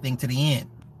walk that thing to the end.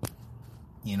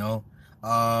 You know.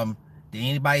 Did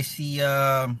anybody see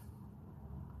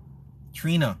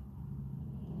Trina,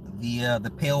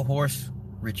 the pale horse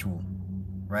ritual?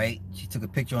 Right? She took a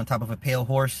picture on top of a pale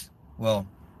horse. Well,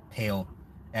 pale,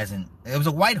 as in it was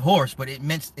a white horse, but it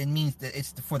means that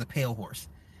it's for the pale horse.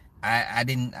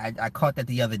 I caught that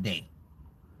the other day.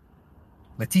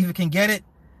 Latifah can get it?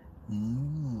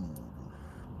 No,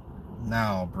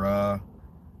 bruh.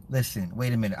 Listen,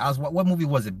 wait a minute. What movie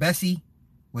was it? Bessie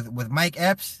with Mike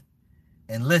Epps?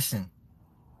 And listen,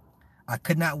 I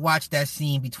could not watch that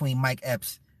scene between Mike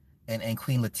Epps and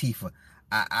Queen Latifah.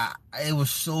 It was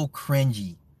so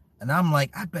cringy. And I'm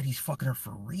like, I bet he's fucking her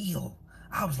for real.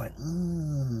 I was like,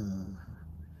 ooh.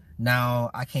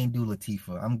 No, I can't do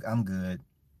Latifah. I'm good.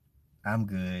 I'm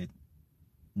good.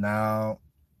 No.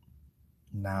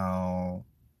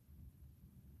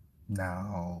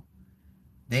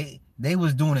 They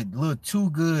was doing it a little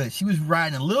too good. She was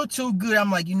riding a little too good.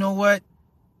 I'm like, you know what?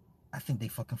 I think they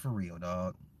fucking for real,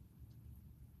 dog.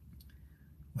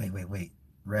 Wait.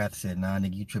 Wrath said, nah,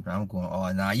 nigga, you tripping. I'm going,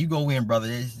 oh, nah, you go in, brother.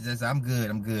 I'm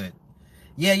good.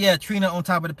 Yeah, Trina on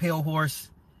top of the pale horse.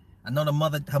 I know her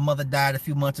mother died a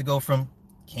few months ago from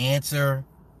cancer,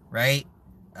 right?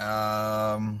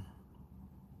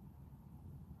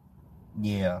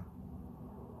 Yeah.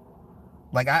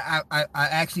 Like, I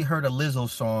actually heard a Lizzo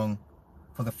song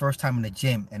for the first time in the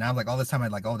gym, and I was like, all this time,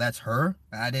 I'm like, oh, that's her?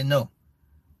 I didn't know.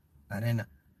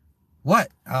 What?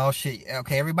 Oh, shit.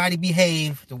 Okay, everybody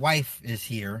behave. The wife is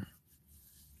here.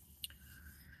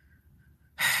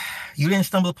 You didn't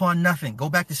stumble upon nothing. Go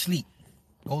back to sleep.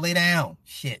 Go lay down.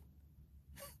 Shit.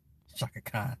 Chaka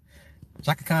Khan.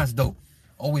 Chaka Khan's dope.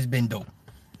 Always been dope.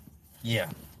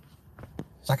 Yeah.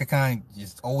 Chaka Khan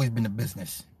just always been a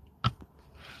business.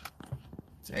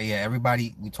 So, yeah,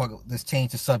 everybody, let's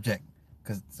change the subject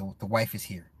because the wife is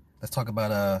here. Let's talk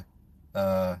about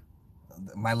uh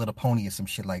My Little Pony or some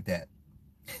shit like that.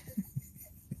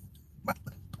 My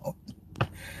Little Pony.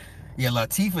 Yeah,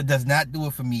 Latifah does not do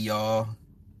it for me, y'all.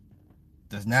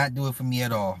 Does not do it for me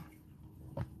at all.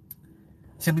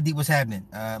 Simply Deep, what's happening?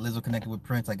 Lizzo connected with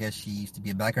Prince. I guess she used to be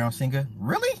a background singer.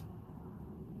 Really?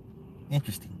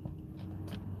 Interesting.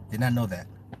 Did not know that.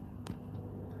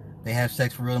 They have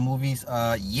sex for real in movies?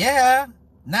 Yeah.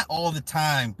 Not all the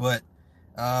time, but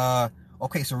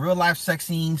okay, so real life sex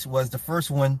scenes was the first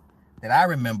one that I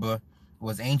remember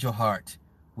was Angel Heart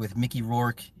with Mickey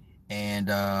Rourke and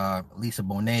Lisa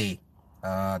Bonet.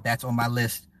 That's on my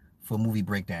list for movie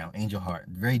breakdown. Angel Heart,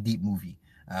 very deep movie.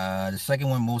 The second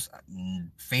one, most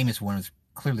famous one, is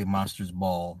clearly Monsters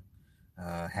Ball.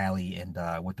 Halle and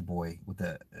with the boy with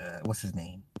the what's his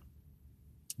name?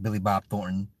 Billy Bob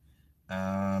Thornton.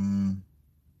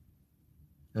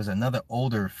 There's another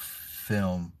older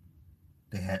film.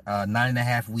 They had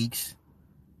 9.5 weeks.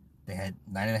 They had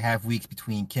 9.5 weeks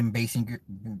between Kim Basinger.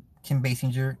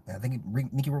 I think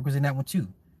Mickey Rourke was in that one too.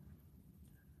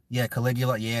 Yeah,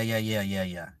 Caligula.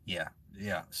 Yeah.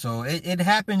 So it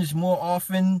happens more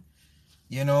often,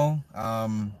 you know.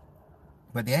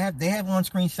 But they have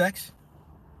on-screen sex.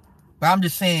 But I'm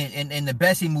just saying, in the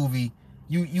Bessie movie,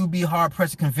 you'd be hard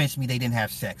pressed to convince me they didn't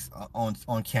have sex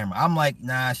on camera. I'm like,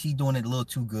 nah, she's doing it a little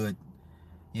too good.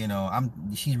 You know,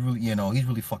 she's really, he's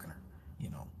really fucking her.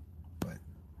 But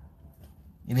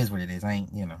it is what it is. I ain't,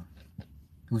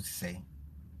 who's to say?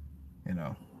 You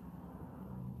know.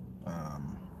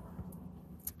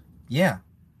 Yeah.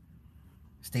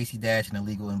 Stacey Dash and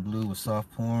Illegal in Blue with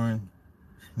soft porn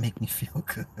make me feel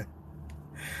good.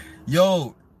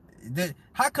 Yo,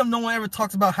 how come no one ever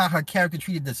talks about how her character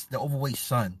treated the overweight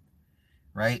son,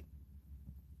 right?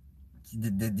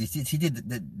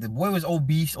 The boy was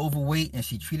obese, overweight, and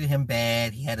she treated him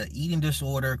bad. He had an eating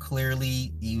disorder.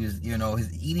 Clearly, he was,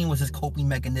 his eating was his coping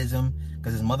mechanism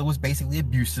because his mother was basically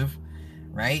abusive,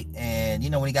 right? And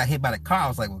when he got hit by the car, I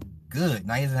was like, well, good.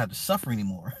 Now he doesn't have to suffer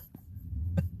anymore.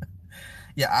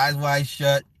 Yeah, Eyes Wide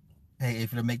Shut. Hey,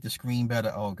 if it'll make the screen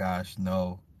better. Oh gosh,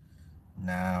 no.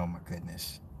 No, my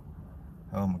goodness.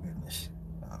 Oh my goodness.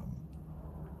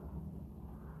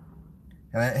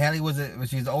 Halle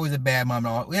she was always a bad mom.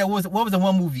 Yeah, what was the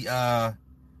one movie? The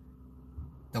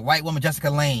white woman, Jessica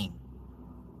Lange,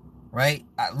 right?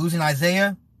 Losing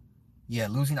Isaiah. Yeah,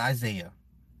 Losing Isaiah.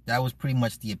 That was pretty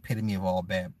much the epitome of all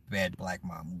bad black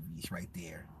mom movies, right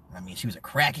there. I mean, she was a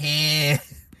crackhead.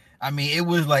 I mean, it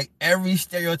was like every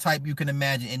stereotype you can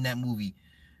imagine in that movie.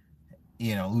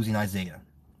 Losing Isaiah.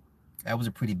 That was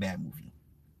a pretty bad movie.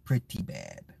 Pretty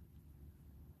bad.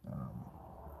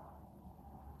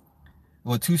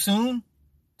 Well, too soon?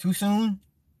 Too soon?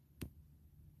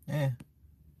 Yeah.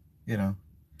 So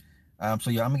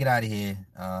yeah, I'm gonna get out of here.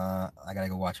 I gotta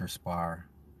go watch her spar.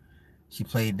 She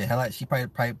played the hell out. She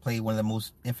probably played one of the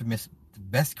most infamous,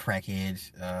 best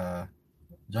crackheads.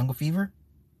 Jungle Fever,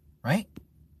 right?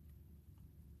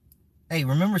 Hey,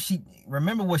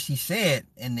 remember what she said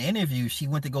in the interview? She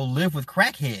went to go live with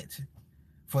crackheads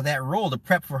for that role, to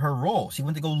prep for her role. She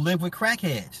went to go live with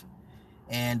crackheads.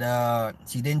 And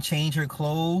she didn't change her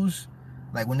clothes.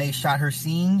 Like when they shot her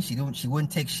scene, she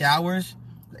wouldn't take showers.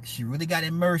 She really got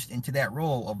immersed into that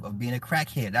role of being a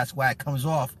crackhead. That's why it comes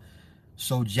off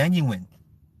so genuine.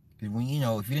 Because when if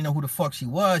you didn't know who the fuck she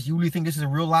was, you really think this is a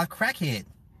real life crackhead.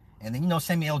 And then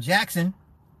Samuel L. Jackson,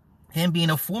 him being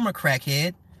a former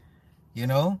crackhead,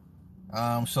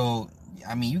 so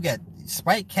I mean, you got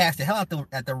Spike cast the hell out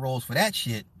at the roles for that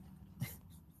shit.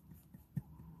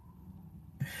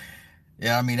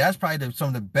 Yeah, I mean, that's probably some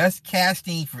of the best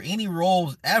casting for any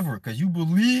roles ever, because you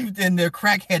believed in their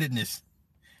crackheadedness.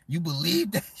 You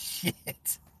believed that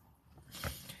shit.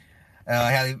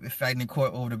 Halle fighting in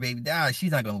court over the baby. She's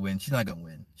not going to win. She's not going to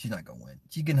win.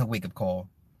 She's getting her wake-up call.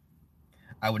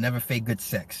 I would never fake good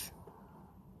sex.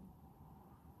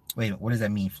 Wait, what does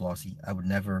that mean, Flossie? I would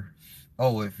never...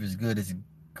 Oh, if it's good, is it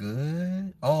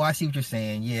good? Oh, I see what you're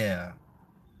saying. Yeah.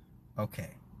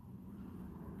 Okay.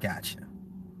 Gotcha.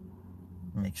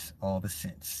 Makes all the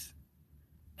sense.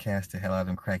 Cast the hell out of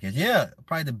them crackheads. Yeah,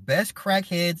 probably the best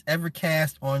crackheads ever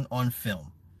cast on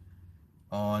film.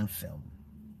 On film.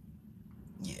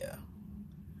 Yeah.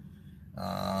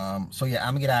 So yeah,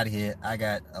 I'm gonna get out of here. I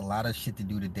got a lot of shit to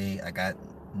do today. I got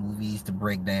movies to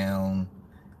break down.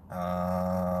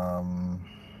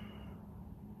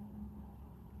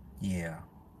 Yeah.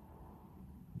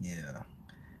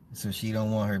 So she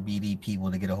don't want her BD people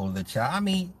to get a hold of the child. I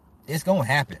mean, it's gonna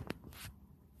happen.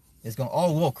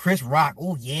 Chris Rock.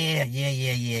 Oh, yeah.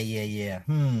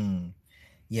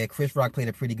 Yeah, Chris Rock played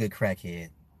a pretty good crackhead.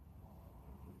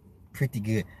 Pretty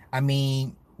good. I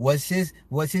mean, Was his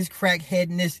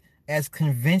crackheadness as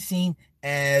convincing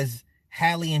as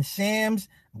Hallie and Sam's?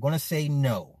 I'm gonna say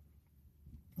no.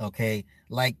 Okay,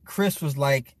 like Chris was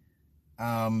like,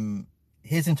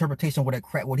 his interpretation of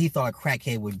what he thought a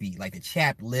crackhead would be, like the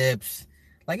chapped lips,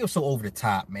 like it was so over the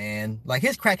top, man. Like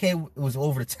his crackhead was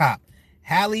over the top.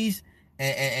 Hallie's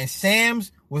and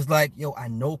Sam's was like, yo, I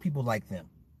know people like them.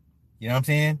 You know what I'm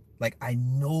saying? Like I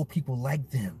know people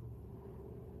like them.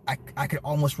 I could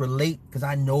almost relate because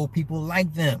I know people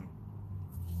like them.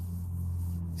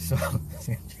 So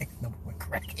number one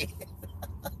crackhead.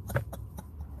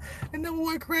 The number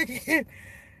one crackhead.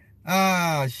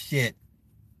 Oh shit.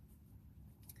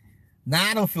 Nah,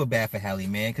 I don't feel bad for Hallie,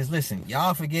 man. Because listen,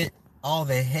 y'all forget all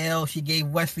the hell she gave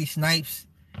Wesley Snipes,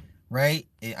 right?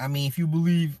 I mean, if you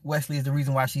believe Wesley is the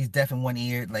reason why she's deaf in one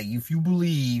ear, like if you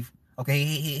believe, okay,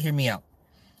 hear me out.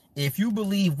 If you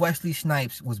believe Wesley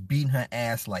Snipes was beating her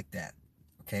ass like that,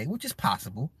 okay, which is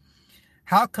possible,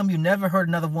 how come you never heard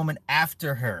another woman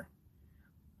after her?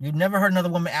 You never heard another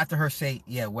woman after her say,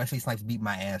 "Yeah, Wesley Snipes beat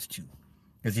my ass too."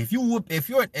 Because if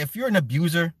you're an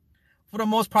abuser, for the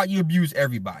most part, you abuse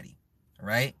everybody,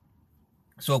 right?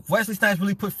 So if Wesley Snipes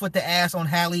really put foot to ass on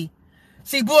Hallie,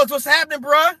 see, Boogs, what's happening,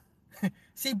 bruh?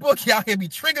 See, Boog, y'all here be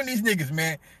triggering these niggas,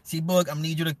 man. See, Boog, I'm gonna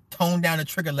need you to tone down the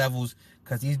trigger levels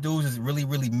because these dudes is really,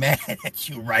 really mad at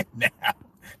you right now.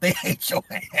 They hate your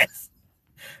ass.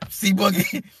 See,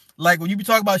 Boogie, like when you be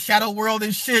talking about Shadow World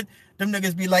and shit, them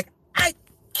niggas be like, I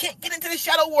can't get into the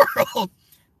Shadow World.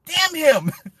 Damn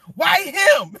him. Why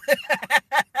him?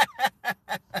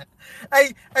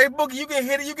 Hey, Boogie, you can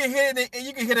hit it, and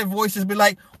you can hear their voices be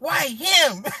like, why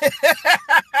him?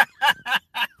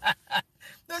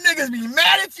 Them niggas be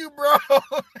mad at you, bro.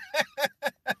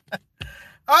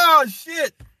 Oh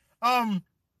shit.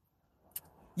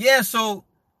 Yeah, so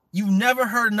you never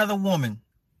heard another woman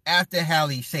after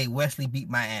Hallie say Wesley beat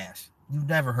my ass. You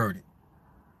never heard it.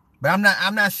 But I'm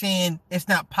not saying it's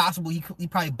not possible. He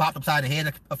probably bopped upside the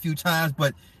head a few times,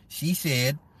 but she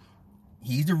said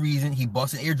he's the reason he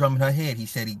busted an eardrum in her head. He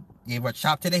said he gave her a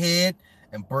chop to the head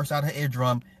and burst out her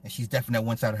eardrum, and she's deaf in that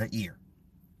one side of her ear.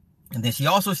 And then she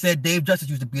also said Dave Justice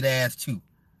used to beat her ass too.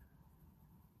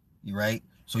 You right?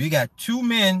 So you got two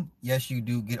men. Yes, you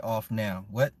do. Get off now.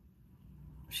 What?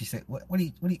 She said. What are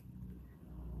you?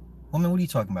 Woman, what are you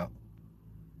talking about?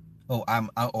 I'm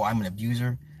an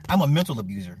abuser. I'm a mental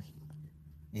abuser.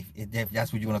 If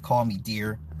that's what you want to call me,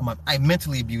 dear. I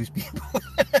mentally abuse people.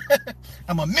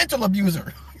 I'm a mental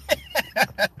abuser.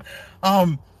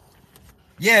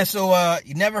 Yeah. So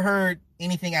you never heard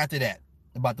anything after that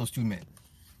about those two men.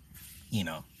 You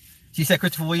know, she said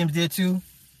Christopher Williams did too.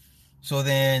 So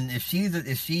then, if she is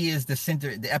the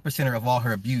epicenter of all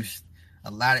her abuse,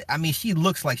 she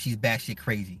looks like she's batshit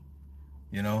crazy.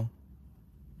 You know,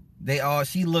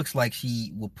 she looks like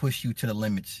she will push you to the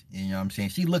limits. You know what I'm saying?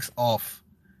 She looks off.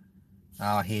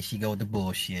 Oh, here she go with the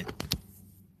bullshit.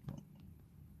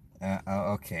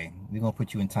 Okay, we're gonna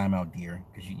put you in timeout, dear,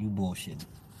 because you bullshit.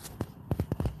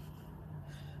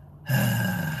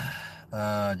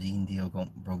 Gene Deal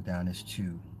broke down this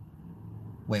too.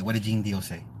 Wait, what did Gene Deal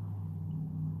say?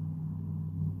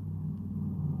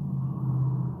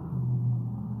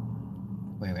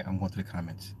 Wait, I'm going through the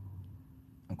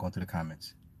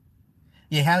comments.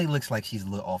 Yeah, Hallie looks like she's a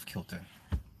little off kilter.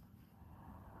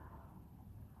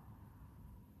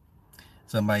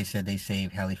 Somebody said they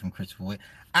saved Hallie from Christopher Witt.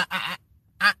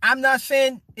 I'm not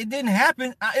saying it didn't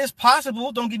happen. It's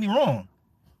possible. Don't get me wrong.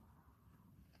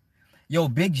 Yo,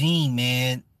 Big Gene,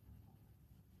 man.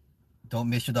 Don't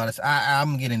miss your daughters.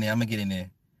 I'm gonna get in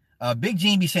there. Big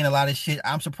Gene be saying a lot of shit.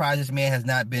 I'm surprised this man has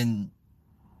not been,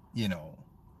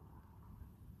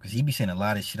 because he be saying a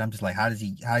lot of shit. I'm just like, how is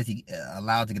he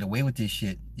allowed to get away with this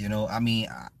shit? I mean,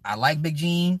 I like Big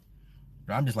Gene,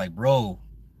 but I'm just like, bro,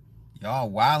 y'all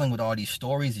wilding with all these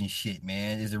stories and shit,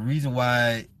 man. There's a reason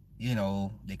why,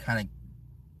 they kind of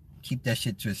keep that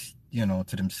shit just,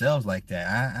 to themselves like that.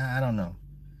 I don't know.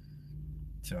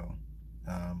 So,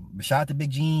 but shout out to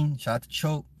Big Gene, shout out to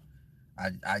Choke.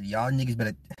 Y'all niggas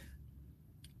better.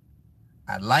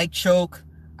 I like Choke.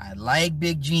 I like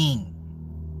Big Gene.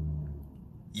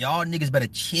 Y'all niggas better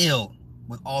chill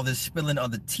with all this spilling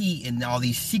of the tea and all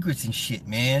these secrets and shit,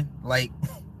 man. Like,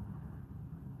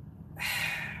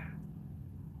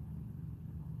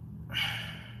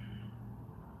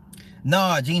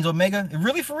 nah, Gene's Omega.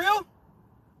 Really, for real?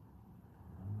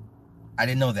 I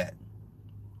didn't know that.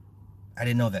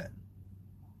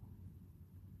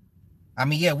 I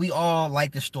mean, yeah, we all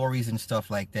like the stories and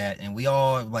stuff like that, and we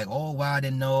all like, oh, wow, I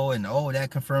didn't know, and oh, that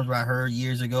confirms what I heard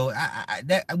years ago.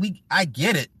 I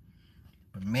get it,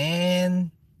 but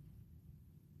man,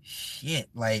 shit,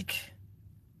 like,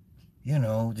 you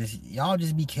know, just y'all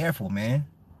just be careful, man.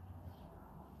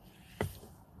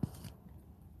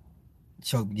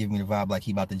 Choke giving me the vibe like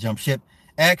he about to jump ship.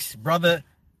 X, brother,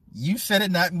 you said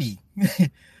it, not me.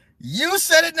 You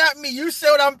said it, not me. You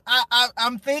said what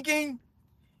I'm thinking.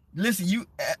 Listen, you.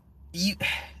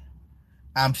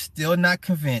 I'm still not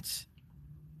convinced.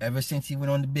 Ever since he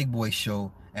went on the Big Boy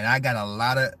show, and I got a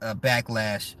lot of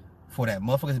backlash for that.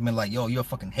 Motherfuckers have been like, "Yo, you're a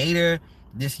fucking hater.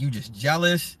 This, you just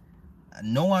jealous."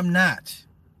 No, I'm not.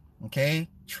 Okay,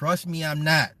 trust me, I'm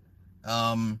not.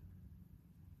 Um,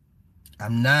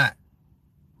 I'm not.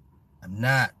 I'm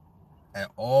not at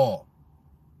all.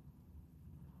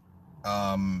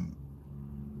 Um,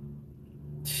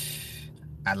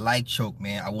 I like Choke,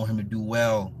 man. I want him to do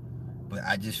well, but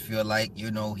I just feel like, you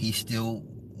know, he's still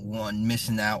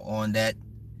missing out on that.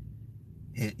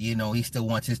 You know, he still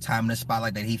wants his time in the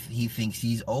spotlight that he thinks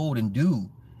he's old and due.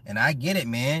 And I get it,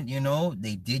 man. You know,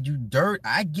 they did you dirt.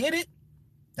 I get it.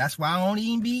 That's why I don't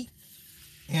even be,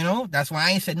 you know, that's why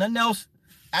I ain't said nothing else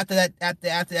after that,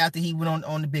 after he went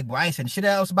on the Big Boy. I ain't said shit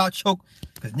else about Choke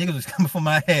because niggas was coming from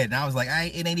my head. And I was like,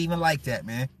 it ain't even like that,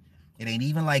 man. It ain't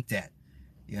even like that.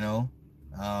 You know?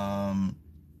 Um,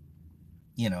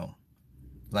 you know,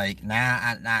 like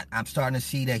now I'm starting to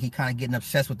see that he kind of getting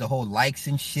obsessed with the whole likes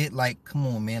and shit. Like, come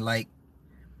on, man. Like,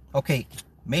 okay,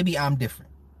 maybe I'm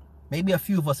different. Maybe a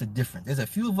few of us are different. There's a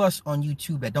few of us on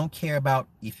YouTube that don't care about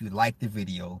if you like the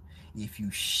video, if you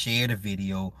share the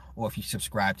video, or if you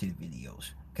subscribe to the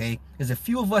videos. Okay? There's a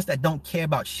few of us that don't care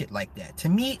about shit like that. To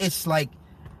me, it's like,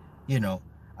 you know,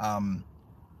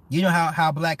 you know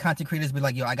how black content creators be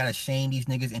like, yo, I gotta shame these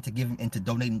niggas into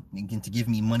donating, into give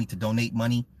me money to donate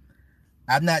money.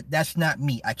 That's not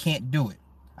me. I can't do it.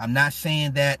 I'm not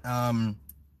saying that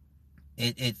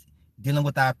it's dealing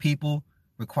with our people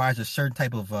requires a certain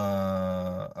type of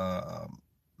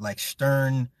like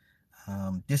stern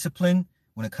discipline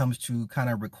when it comes to kind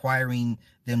of requiring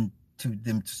them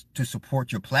to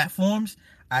support your platforms.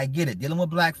 I get it. Dealing with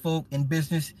black folk in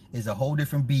business is a whole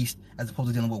different beast as opposed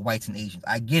to dealing with whites and Asians.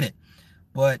 I get it.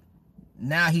 But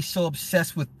now he's so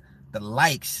obsessed with the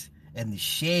likes and the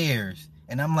shares.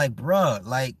 And I'm like, bruh,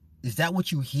 like, is that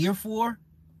what you here for?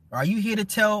 Are you here to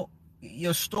tell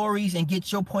your stories and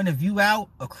get your point of view out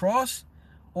across?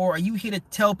 Or are you here to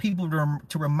tell people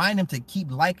to remind them to keep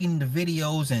liking the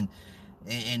videos and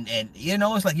you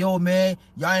know, it's like, yo, man,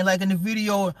 y'all ain't liking the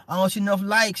video. I don't see enough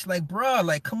likes. Like, bruh,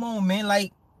 like, come on, man.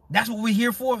 Like, that's what we're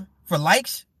here for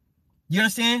likes. You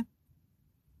understand?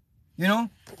 You know?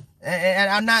 And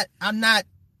I'm not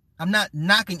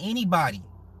knocking anybody.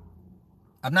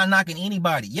 I'm not knocking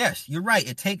anybody. Yes, you're right.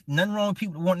 It takes nothing wrong with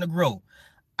people wanting to grow.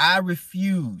 I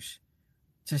refuse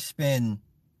to spend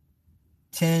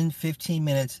 10, 15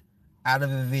 minutes out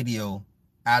of a video,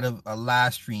 out of a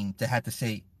live stream to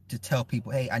tell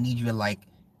people, hey, I need you to like,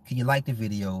 can you like the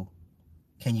video?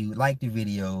 Can you like the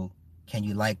video? Can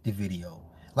you like the video?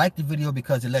 Like the video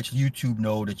because it lets YouTube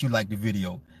know that you like the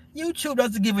video. YouTube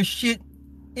doesn't give a shit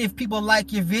if people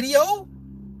like your video.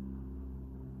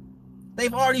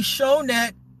 They've already shown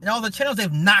that in all the channels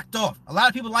they've knocked off. A lot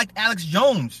of people like Alex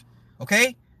Jones,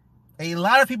 okay? A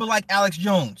lot of people like Alex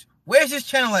Jones. Where's his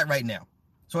channel at right now?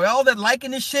 So all that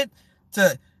liking this shit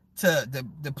to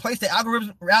place the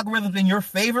algorithms in your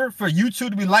favor for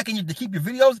YouTube to be liking you to keep your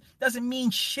videos doesn't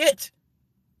mean shit.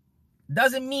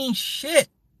 Doesn't mean shit.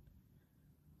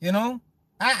 You know?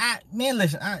 Man,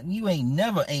 listen, you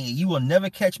will never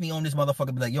catch me on this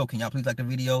motherfucker be like, yo, can y'all please like the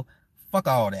video? Fuck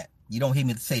all that. You don't hear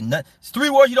me say nothing. It's 3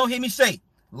 words you don't hear me say.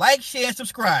 Like, share, and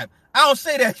subscribe. I don't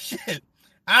say that shit.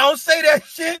 I don't say that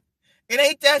shit. It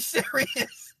ain't that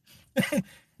serious.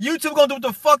 YouTube gonna do what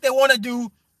the fuck they want to do.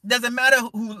 Doesn't matter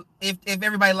if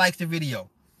everybody likes the video.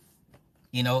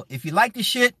 You know, if you like the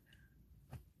shit,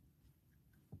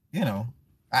 you know,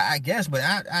 I guess, but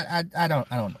I don't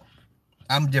know.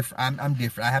 I'm different. I'm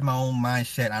different. I have my own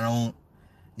mindset. I don't,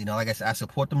 you know, like I said, I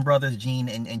support them brothers, Gene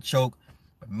and Choke.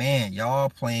 But man, y'all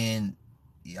playing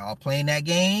that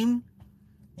game,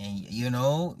 and you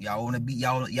know, y'all want to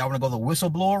go the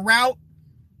whistleblower route.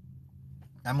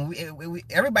 I mean,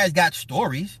 everybody's got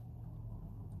stories.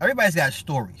 Everybody's got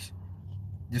stories.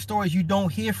 The stories you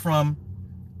don't hear from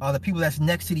are the people that's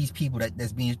next to these people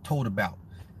that's being told about.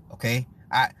 Okay,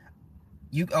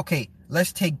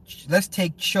 let's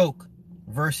take Choke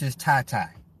versus Ty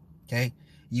Ty. Okay,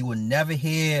 you will never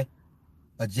hear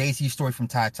a Jay-Z story from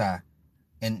Ty Ty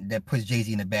and that puts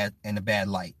Jay-Z in a bad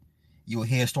light. You will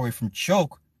hear a story from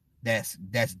Choke that's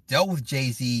dealt with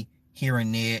Jay-Z here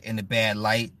and there in a bad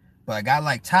light, but a guy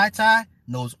like Ty Ty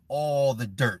knows all the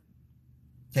dirt.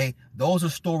 Okay, those are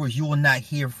stories you will not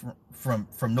hear from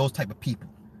those type of people,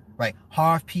 right?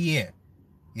 Harv Pierre,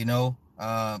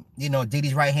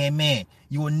 Diddy's right hand man.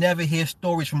 You will never hear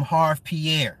stories from Harv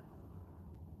Pierre.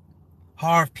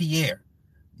 Harv Pierre.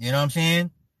 You know what I'm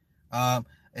saying?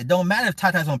 It don't matter if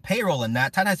Tata's on payroll or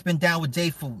not. Tata's been down with Jay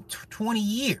for 20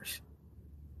 years,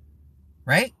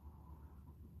 right?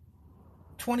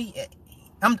 20.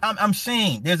 I'm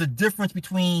saying there's a difference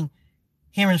between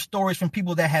hearing stories from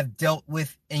people that have dealt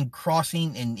with and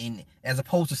crossing and as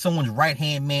opposed to someone's right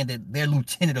hand man that they're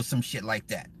lieutenant or some shit like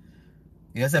that.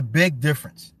 There's a big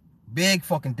difference. Big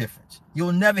fucking difference.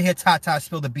 You'll never hear Tata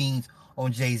spill the beans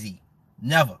on Jay-Z.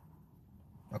 Never.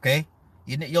 Okay?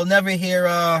 You'll never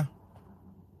hear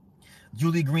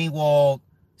Julie Greenwald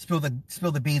spill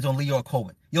the beans on Lyor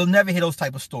Cohen. You'll never hear those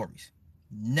type of stories.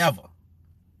 Never.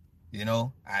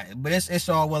 But it's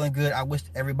all well and good. I wish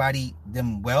everybody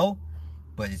them well.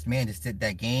 But it's just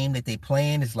that game that they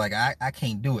playing is like I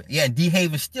can't do it. Yeah, D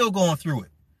Haven's still going through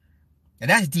it. And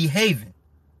that's D Haven.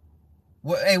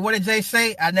 What did Jay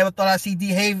say? I never thought I'd see D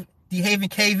Haven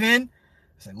cave in.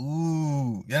 It's like,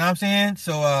 ooh, you know what I'm saying?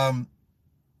 So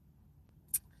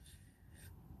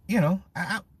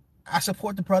I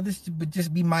support the brothers, but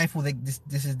just be mindful that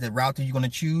this is the route that you're gonna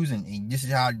choose, and this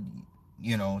is how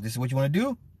this is what you want to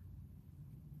do.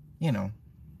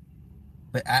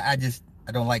 But I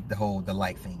don't like the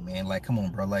like thing, man. Like, come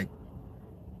on, bro. Like,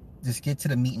 just get to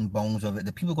the meat and bones of it.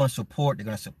 The people are gonna support. They're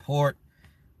gonna support.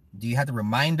 Do you have to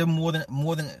remind them more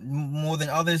than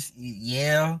others?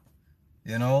 Yeah.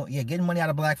 Getting money out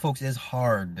of black folks is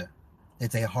hard.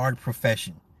 It's a hard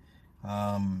profession.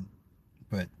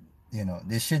 But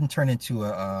this shouldn't turn into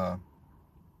a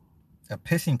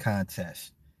pissing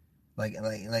contest. Like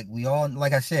we all,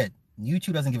 like I said,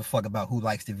 YouTube doesn't give a fuck about who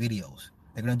likes the videos.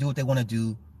 They're gonna do what they want to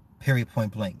do. Period.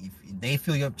 Point blank. If they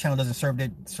feel your channel doesn't serve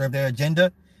their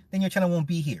agenda, then your channel won't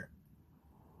be here.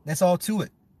 That's all to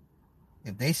it.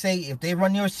 If they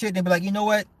run your shit, they'll be like, you know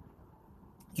what?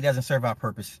 He doesn't serve our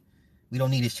purpose. We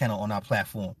don't need his channel on our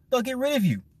platform. They'll get rid of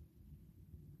you.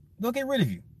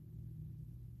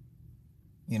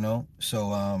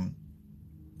 So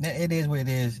it is what it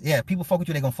is. Yeah, people fuck with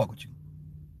you, they're gonna fuck with you.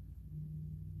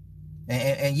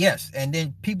 And yes, and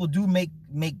then people do make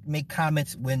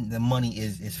comments when the money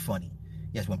is funny.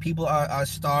 Yes, when people are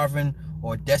starving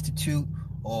or destitute,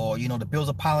 or the bills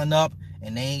are piling up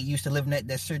and they ain't used to living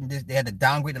that certain, they had to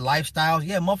downgrade the lifestyles.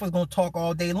 Yeah, motherfuckers gonna talk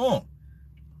all day long.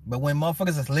 But when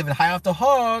motherfuckers is living high off the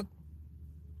hog,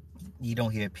 you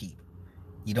don't hear a peep.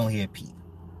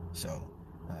 So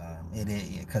it is,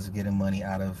 because of getting money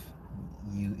out of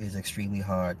you is extremely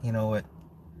hard. You know what,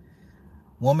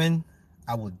 woman?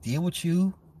 I will deal with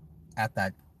you I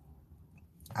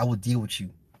will deal with you.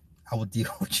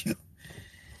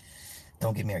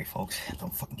 Don't get married, folks.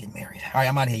 Don't fucking get married. All right,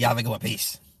 I'm out of here. Y'all have a good one.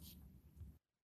 Peace.